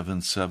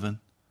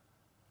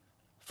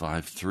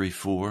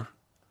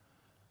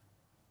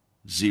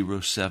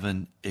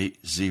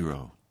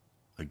 877-534-0780.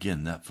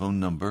 Again, that phone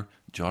number,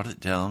 jot it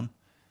down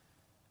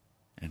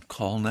and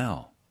call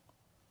now.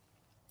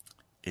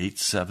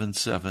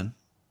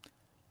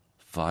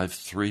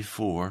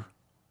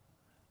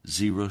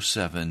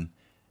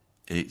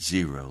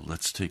 877-534-0780.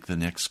 Let's take the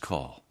next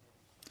call.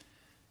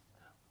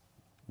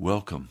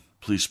 Welcome.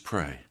 Please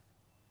pray.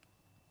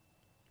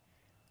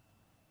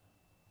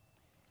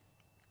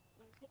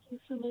 Thank you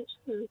so much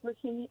for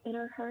working in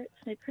our hearts.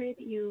 And I pray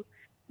that you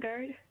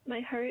guard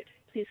my heart.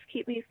 Please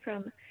keep me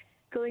from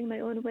going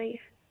my own way.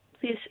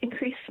 Please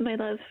increase my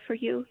love for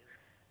you.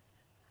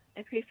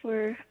 I pray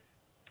for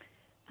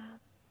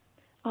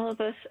all of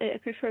us. I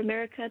pray for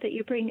America, that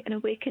you bring an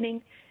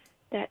awakening,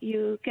 that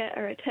you get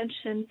our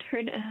attention,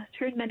 turn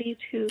many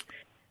to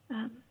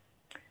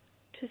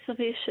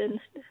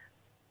salvation.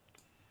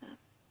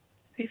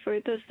 Pray for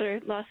those that are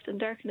lost in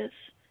darkness.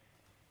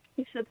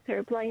 You said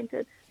they're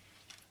blinded.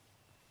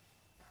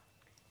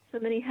 So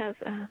many have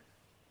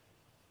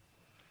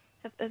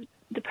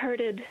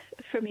departed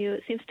from you.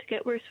 It seems to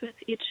get worse with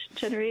each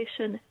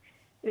generation.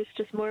 There's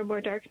just more and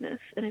more darkness.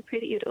 And I pray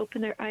that you'd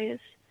open their eyes,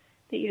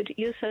 that you'd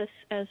use us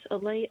as a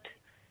light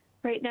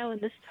right now in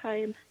this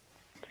time.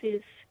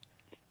 Please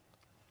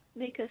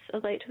make us a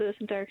light to those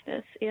in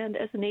darkness. And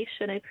as a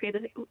nation, I pray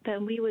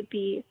that we would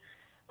be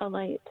a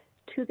light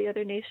to the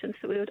other nations,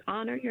 that we would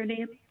honor your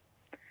name.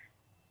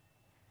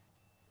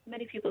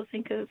 Many people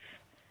think of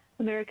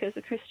America as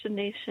a Christian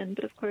nation,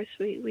 but of course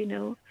we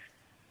know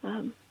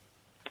the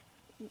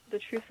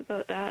truth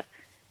about that.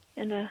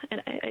 And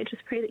I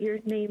just pray that your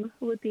name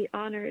would be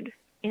honored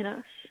in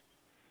us.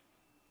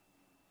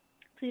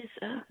 Please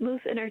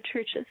move in our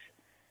churches.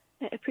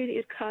 I pray that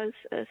you'd cause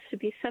us to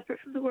be separate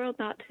from the world,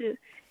 not to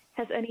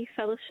have any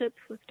fellowship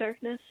with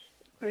darkness.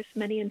 Of course,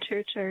 many in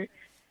church are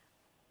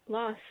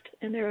lost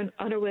and they're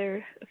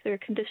unaware of their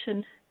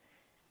condition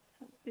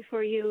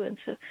before you. And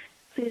so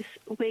please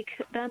wake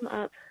them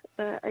up.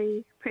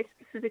 I pray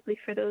specifically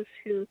for those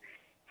who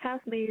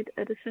have made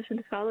a decision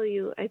to follow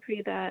you. I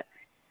pray that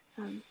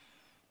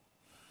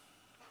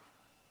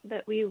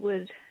that we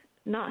would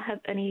not have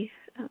any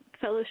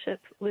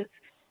fellowship with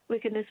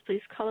wickedness.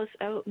 Please call us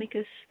out, make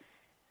us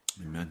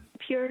Amen.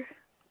 pure.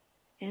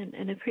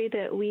 And I pray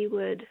that we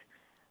would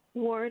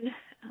warn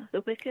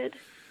the wicked.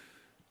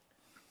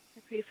 I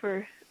pray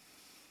for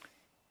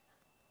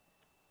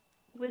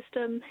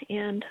wisdom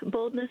and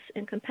boldness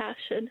and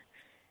compassion.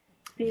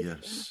 Please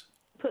Yes.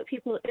 put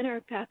people in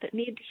our path that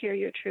need to hear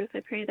your truth. I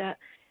pray that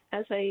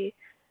as I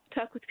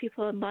talk with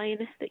people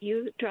online, that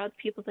you draw the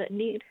people that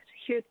need to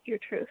hear your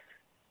truth.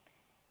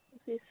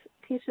 Please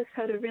teach us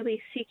how to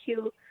really seek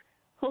you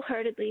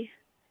wholeheartedly,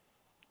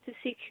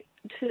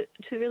 to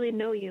really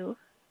know you.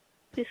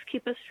 Please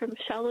keep us from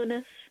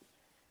shallowness,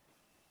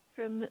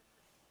 from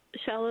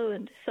shallow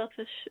and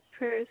selfish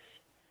prayers.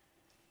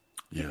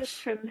 Keep us Yes.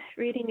 from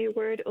reading your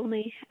word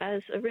only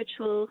as a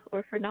ritual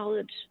or for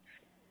knowledge,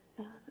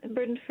 and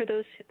burden for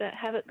those that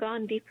haven't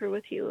gone deeper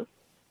with you,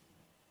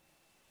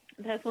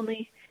 that have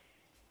only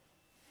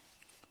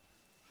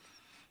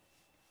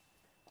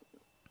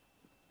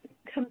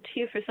come to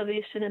you for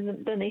salvation,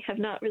 and then they have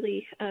not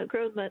really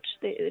grown much.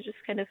 They just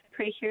kind of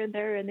pray here and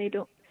there, and they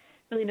don't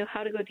really know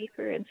how to go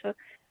deeper. And so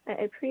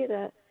I pray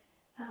that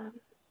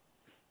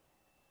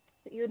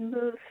that you would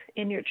move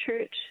in your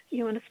church.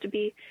 You want us to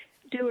be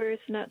doers,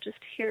 not just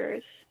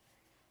hearers.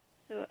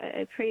 So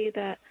I pray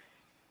that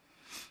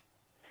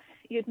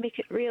you'd make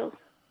it real.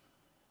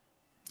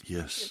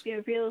 Yes. It'd be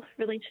a real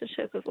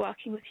relationship of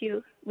walking with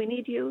you. We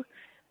need you.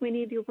 We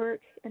need your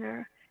work in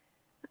our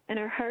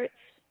hearts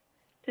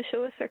to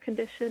show us our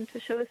condition, to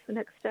show us the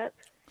next step,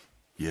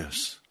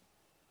 Yes.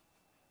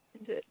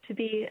 and to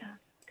be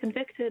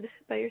convicted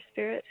by your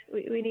Spirit.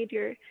 We need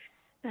your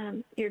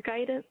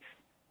guidance.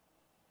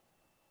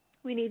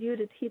 We need you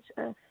to teach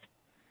us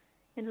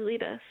and to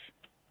lead us.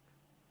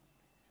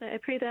 So I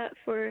pray that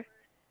for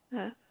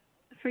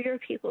your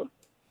people.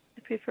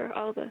 I pray for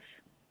all of us.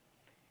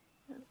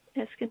 I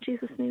ask in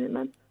Jesus' name,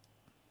 amen.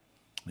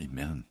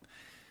 Amen.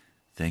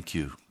 Thank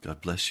you.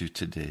 God bless you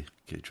today,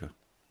 Kedra.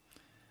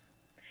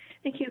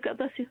 Thank you. God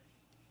bless you.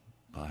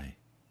 Bye.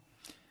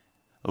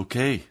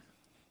 Okay.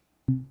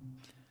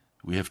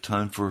 We have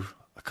time for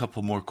a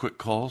couple more quick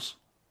calls.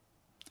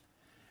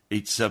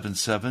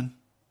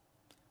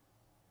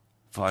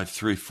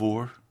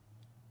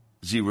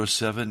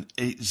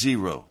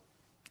 877-534-0780.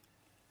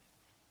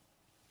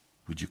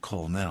 Would you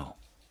call now?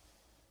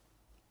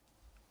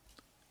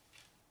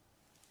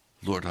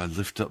 Lord, I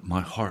lift up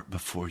my heart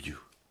before you.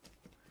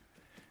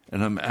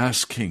 And I'm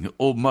asking,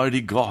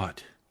 Almighty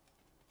God,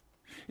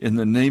 in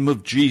the name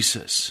of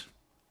Jesus,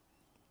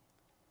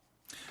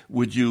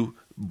 would you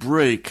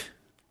break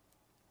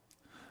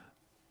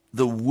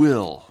the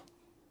will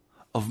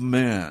of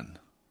man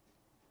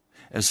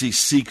as he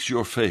seeks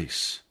your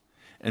face?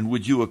 And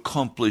would you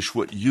accomplish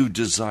what you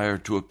desire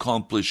to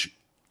accomplish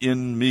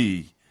in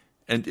me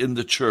and in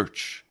the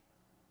church,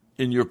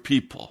 in your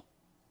people?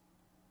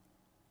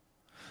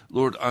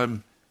 Lord,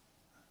 I'm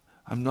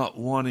not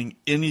wanting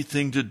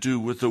anything to do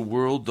with the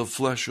world, the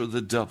flesh, or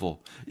the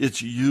devil.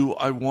 It's you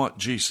I want,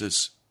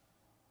 Jesus.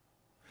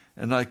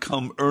 And I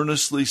come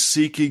earnestly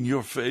seeking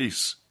your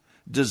face,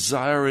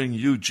 desiring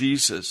you,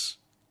 Jesus.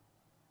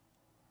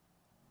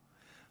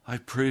 I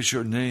praise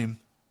your name.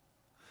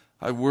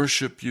 I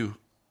worship you.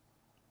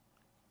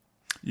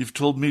 You've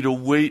told me to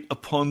wait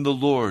upon the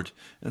Lord,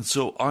 and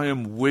so I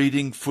am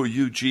waiting for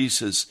you,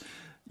 Jesus.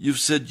 You've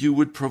said you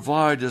would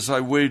provide as I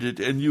waited,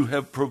 and you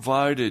have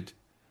provided.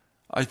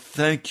 I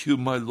thank you,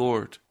 my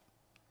Lord.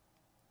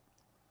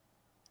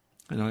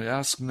 And I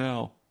ask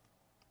now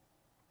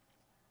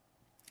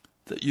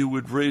that you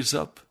would raise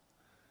up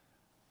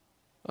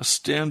a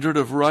standard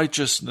of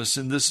righteousness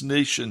in this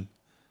nation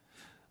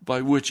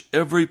by which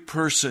every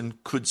person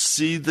could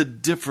see the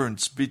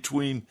difference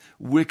between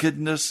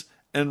wickedness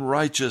and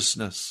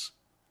righteousness.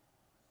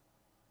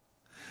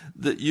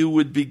 That you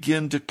would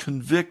begin to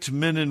convict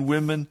men and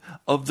women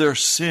of their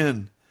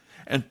sin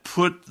and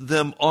put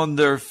them on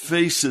their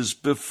faces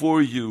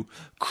before you,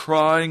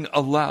 crying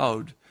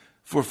aloud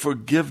for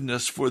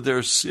forgiveness for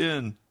their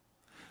sin.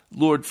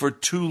 Lord, for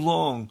too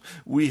long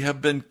we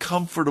have been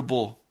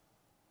comfortable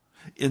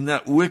in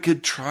that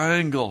wicked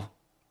triangle,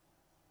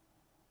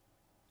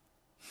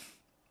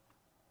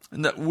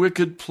 in that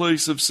wicked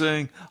place of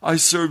saying, I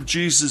serve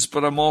Jesus,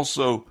 but I'm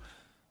also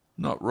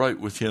not right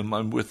with him,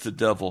 I'm with the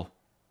devil.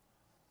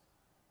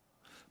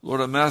 Lord,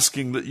 I'm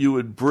asking that you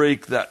would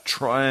break that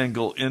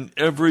triangle in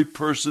every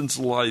person's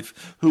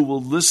life who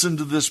will listen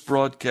to this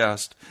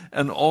broadcast,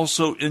 and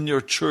also in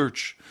your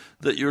church,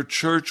 that your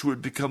church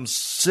would become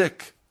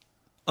sick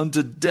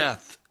unto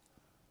death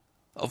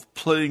of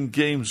playing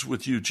games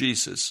with you,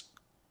 Jesus,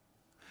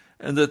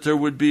 and that there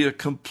would be a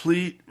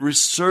complete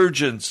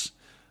resurgence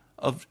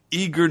of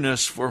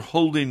eagerness for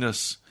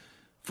holiness,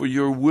 for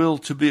your will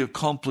to be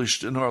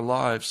accomplished in our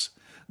lives,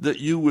 that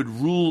you would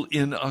rule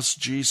in us,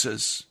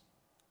 Jesus.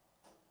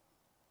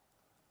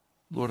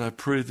 Lord, I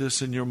pray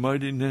this in your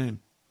mighty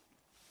name.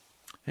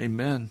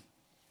 Amen.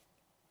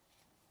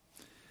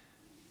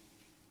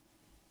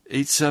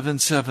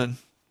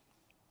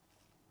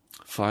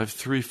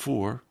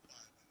 877-534-0780.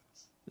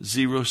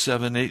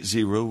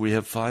 0780. We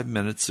have 5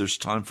 minutes. There's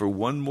time for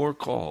one more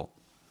call.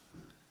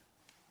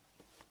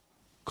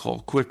 Call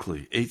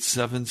quickly,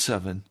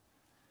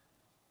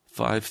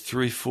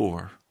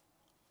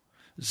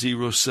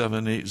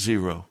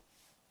 877-534-0780.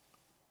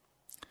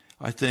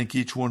 I thank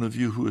each one of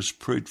you who has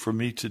prayed for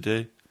me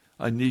today.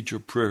 I need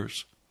your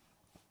prayers.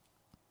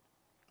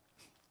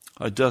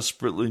 I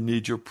desperately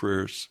need your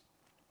prayers.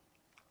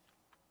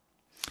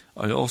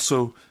 I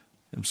also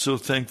am so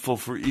thankful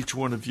for each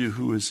one of you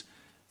who is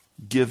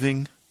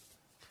giving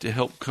to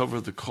help cover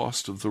the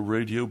cost of the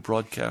radio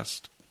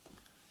broadcast.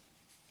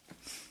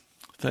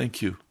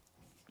 Thank you.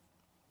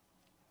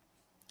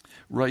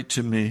 Write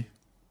to me.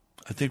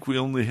 I think we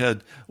only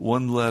had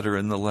one letter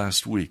in the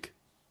last week.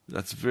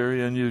 That's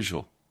very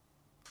unusual.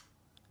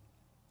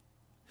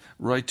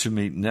 Write to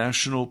me,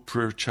 National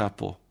Prayer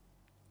Chapel,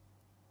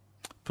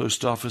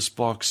 Post Office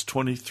Box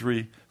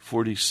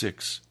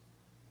 2346,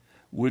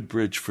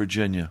 Woodbridge,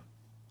 Virginia,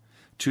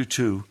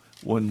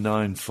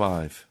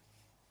 22195.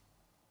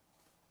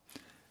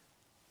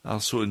 I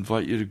also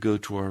invite you to go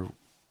to our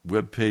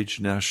webpage,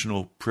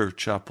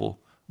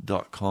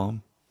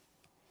 nationalprayerchapel.com.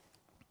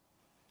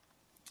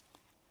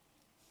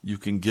 You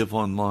can give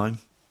online.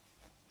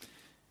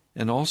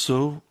 And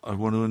also, I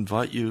want to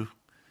invite you,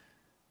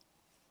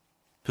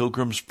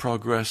 Pilgrim's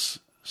Progress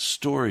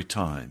Story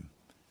Time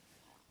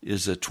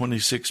is a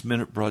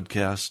 26-minute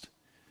broadcast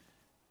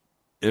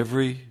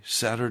every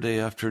Saturday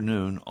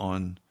afternoon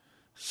on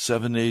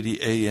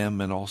 780 AM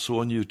and also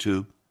on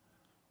YouTube,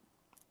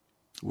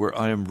 where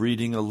I am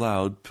reading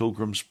aloud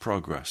Pilgrim's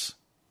Progress.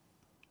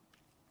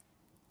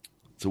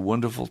 It's a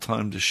wonderful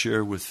time to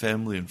share with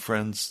family and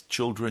friends,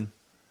 children.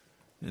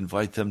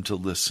 Invite them to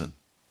listen.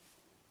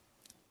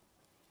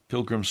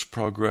 Pilgrim's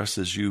Progress,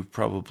 as you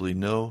probably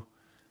know,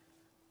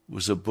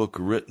 was a book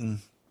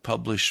written,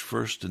 published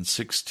first in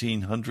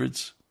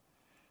 1600s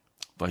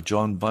by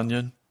John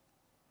Bunyan.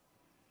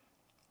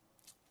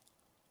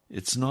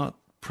 It's not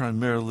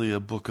primarily a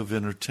book of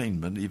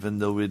entertainment, even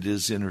though it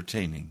is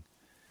entertaining.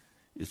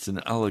 It's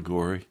an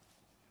allegory,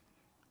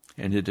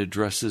 and it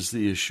addresses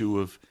the issue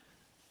of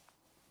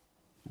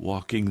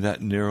walking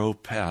that narrow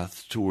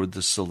path toward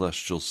the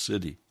celestial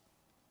city.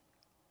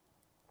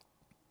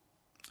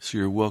 So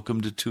you're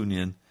welcome to tune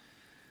in.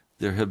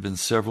 There have been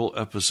several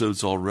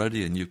episodes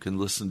already, and you can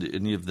listen to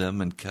any of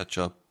them and catch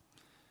up.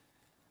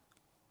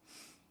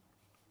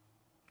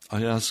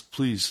 I ask,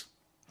 please,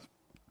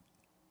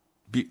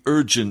 be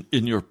urgent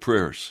in your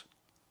prayers.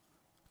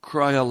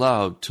 Cry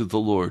aloud to the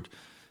Lord.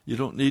 You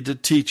don't need to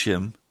teach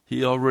him.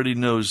 He already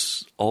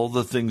knows all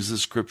the things the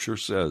Scripture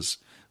says.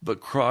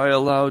 But cry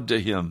aloud to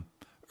him.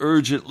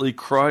 Urgently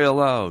cry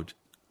aloud.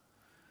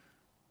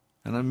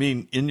 And I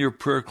mean, in your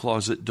prayer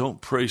closet,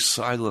 don't pray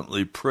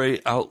silently. Pray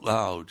out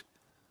loud.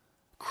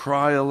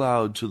 Cry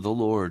aloud to the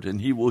Lord,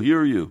 and he will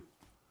hear you.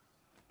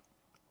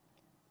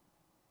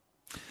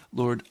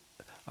 Lord,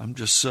 I'm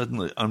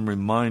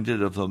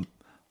reminded of a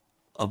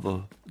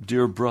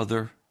dear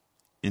brother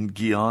in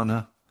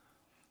Guyana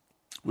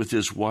with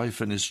his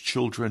wife and his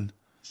children.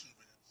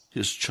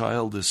 His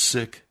child is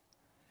sick.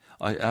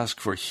 I ask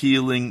for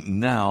healing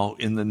now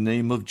in the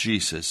name of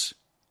Jesus.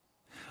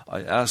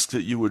 I ask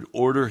that you would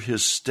order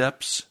his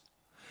steps,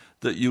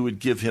 that you would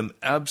give him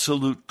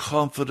absolute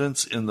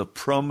confidence in the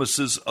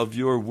promises of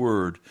your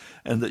word,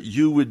 and that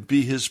you would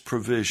be his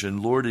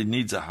provision. Lord, he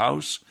needs a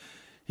house.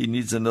 He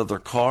needs another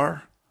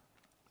car.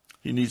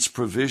 He needs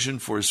provision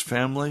for his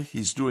family.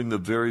 He's doing the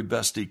very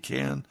best he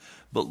can.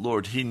 But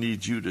Lord, he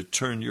needs you to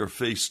turn your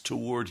face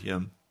toward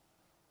him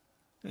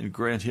and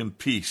grant him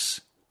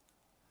peace.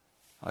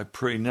 I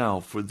pray now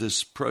for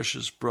this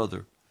precious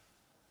brother,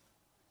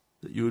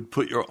 that you would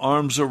put your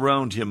arms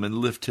around him and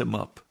lift him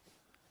up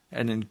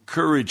and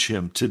encourage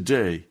him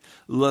today.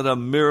 Let a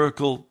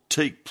miracle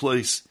take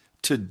place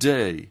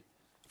today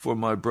for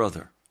my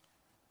brother.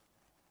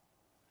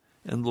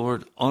 And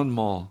Lord,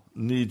 Anmal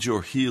needs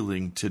your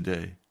healing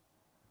today.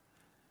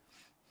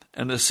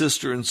 And a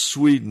sister in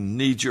Sweden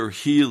needs your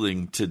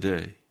healing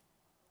today.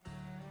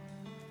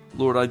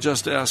 Lord, I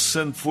just ask,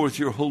 send forth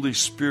your Holy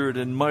Spirit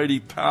in mighty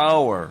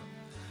power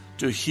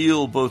to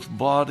heal both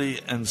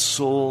body and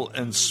soul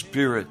and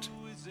spirit,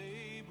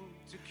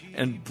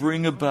 and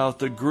bring about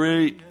the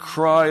great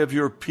cry of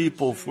your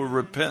people for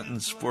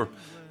repentance, for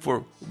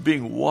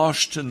being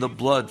washed in the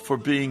blood, for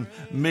being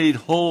made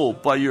whole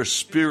by your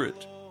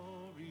Spirit.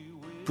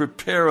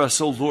 Prepare us,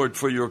 O Lord,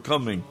 for your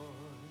coming.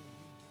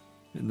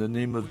 In the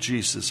name of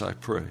Jesus, I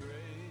pray.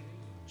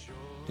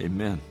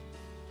 Amen.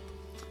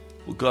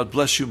 Well, God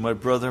bless you, my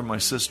brother, my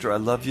sister. I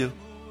love you.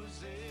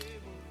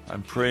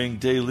 I'm praying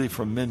daily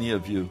for many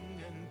of you.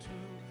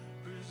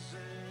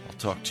 I'll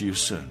talk to you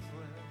soon.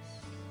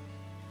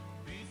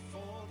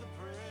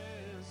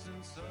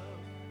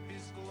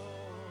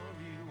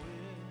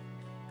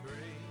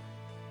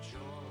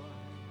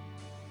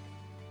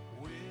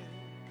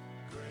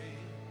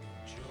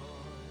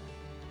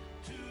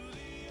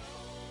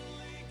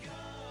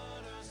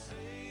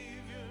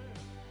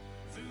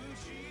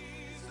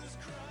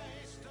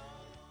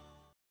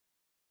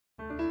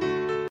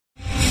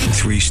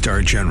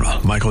 3-star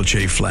general Michael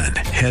J. Flynn,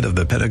 head of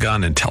the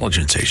Pentagon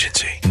Intelligence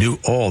Agency, knew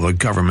all the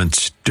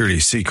government's dirty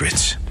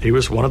secrets. He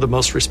was one of the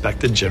most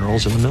respected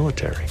generals in the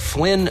military.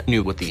 Flynn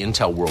knew what the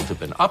intel world had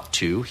been up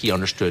to. He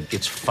understood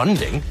its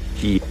funding.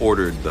 He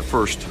ordered the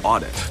first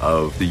audit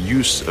of the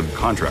use of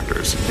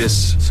contractors.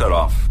 This set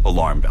off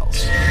alarm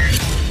bells.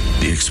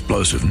 The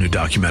explosive new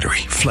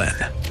documentary, Flynn,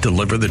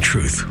 Deliver the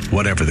Truth,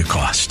 Whatever the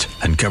Cost,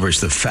 uncovers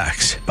the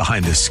facts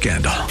behind this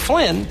scandal.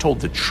 Flynn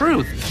told the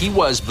truth. He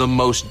was the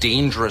most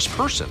dangerous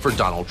person for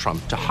Donald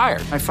Trump to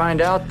hire. I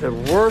find out the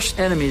worst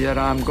enemy that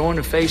I'm going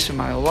to face in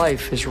my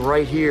life is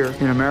right here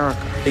in America.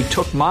 They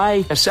took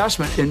my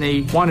assessment and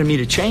they wanted me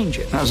to change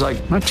it. And I was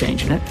like, I'm not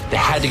changing it. They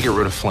had to get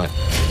rid of Flynn.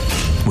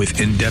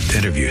 With in-depth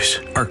interviews,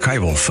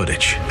 archival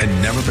footage,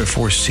 and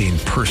never-before-seen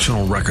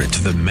personal records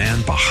of the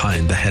man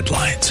behind the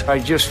headlines. I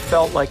just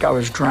felt like I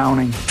was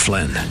drowning.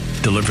 Flynn,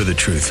 Deliver the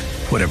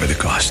Truth, Whatever the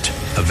Cost.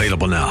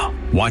 Available now.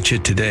 Watch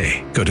it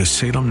today. Go to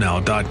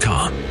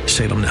salemnow.com.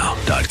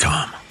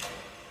 salemnow.com.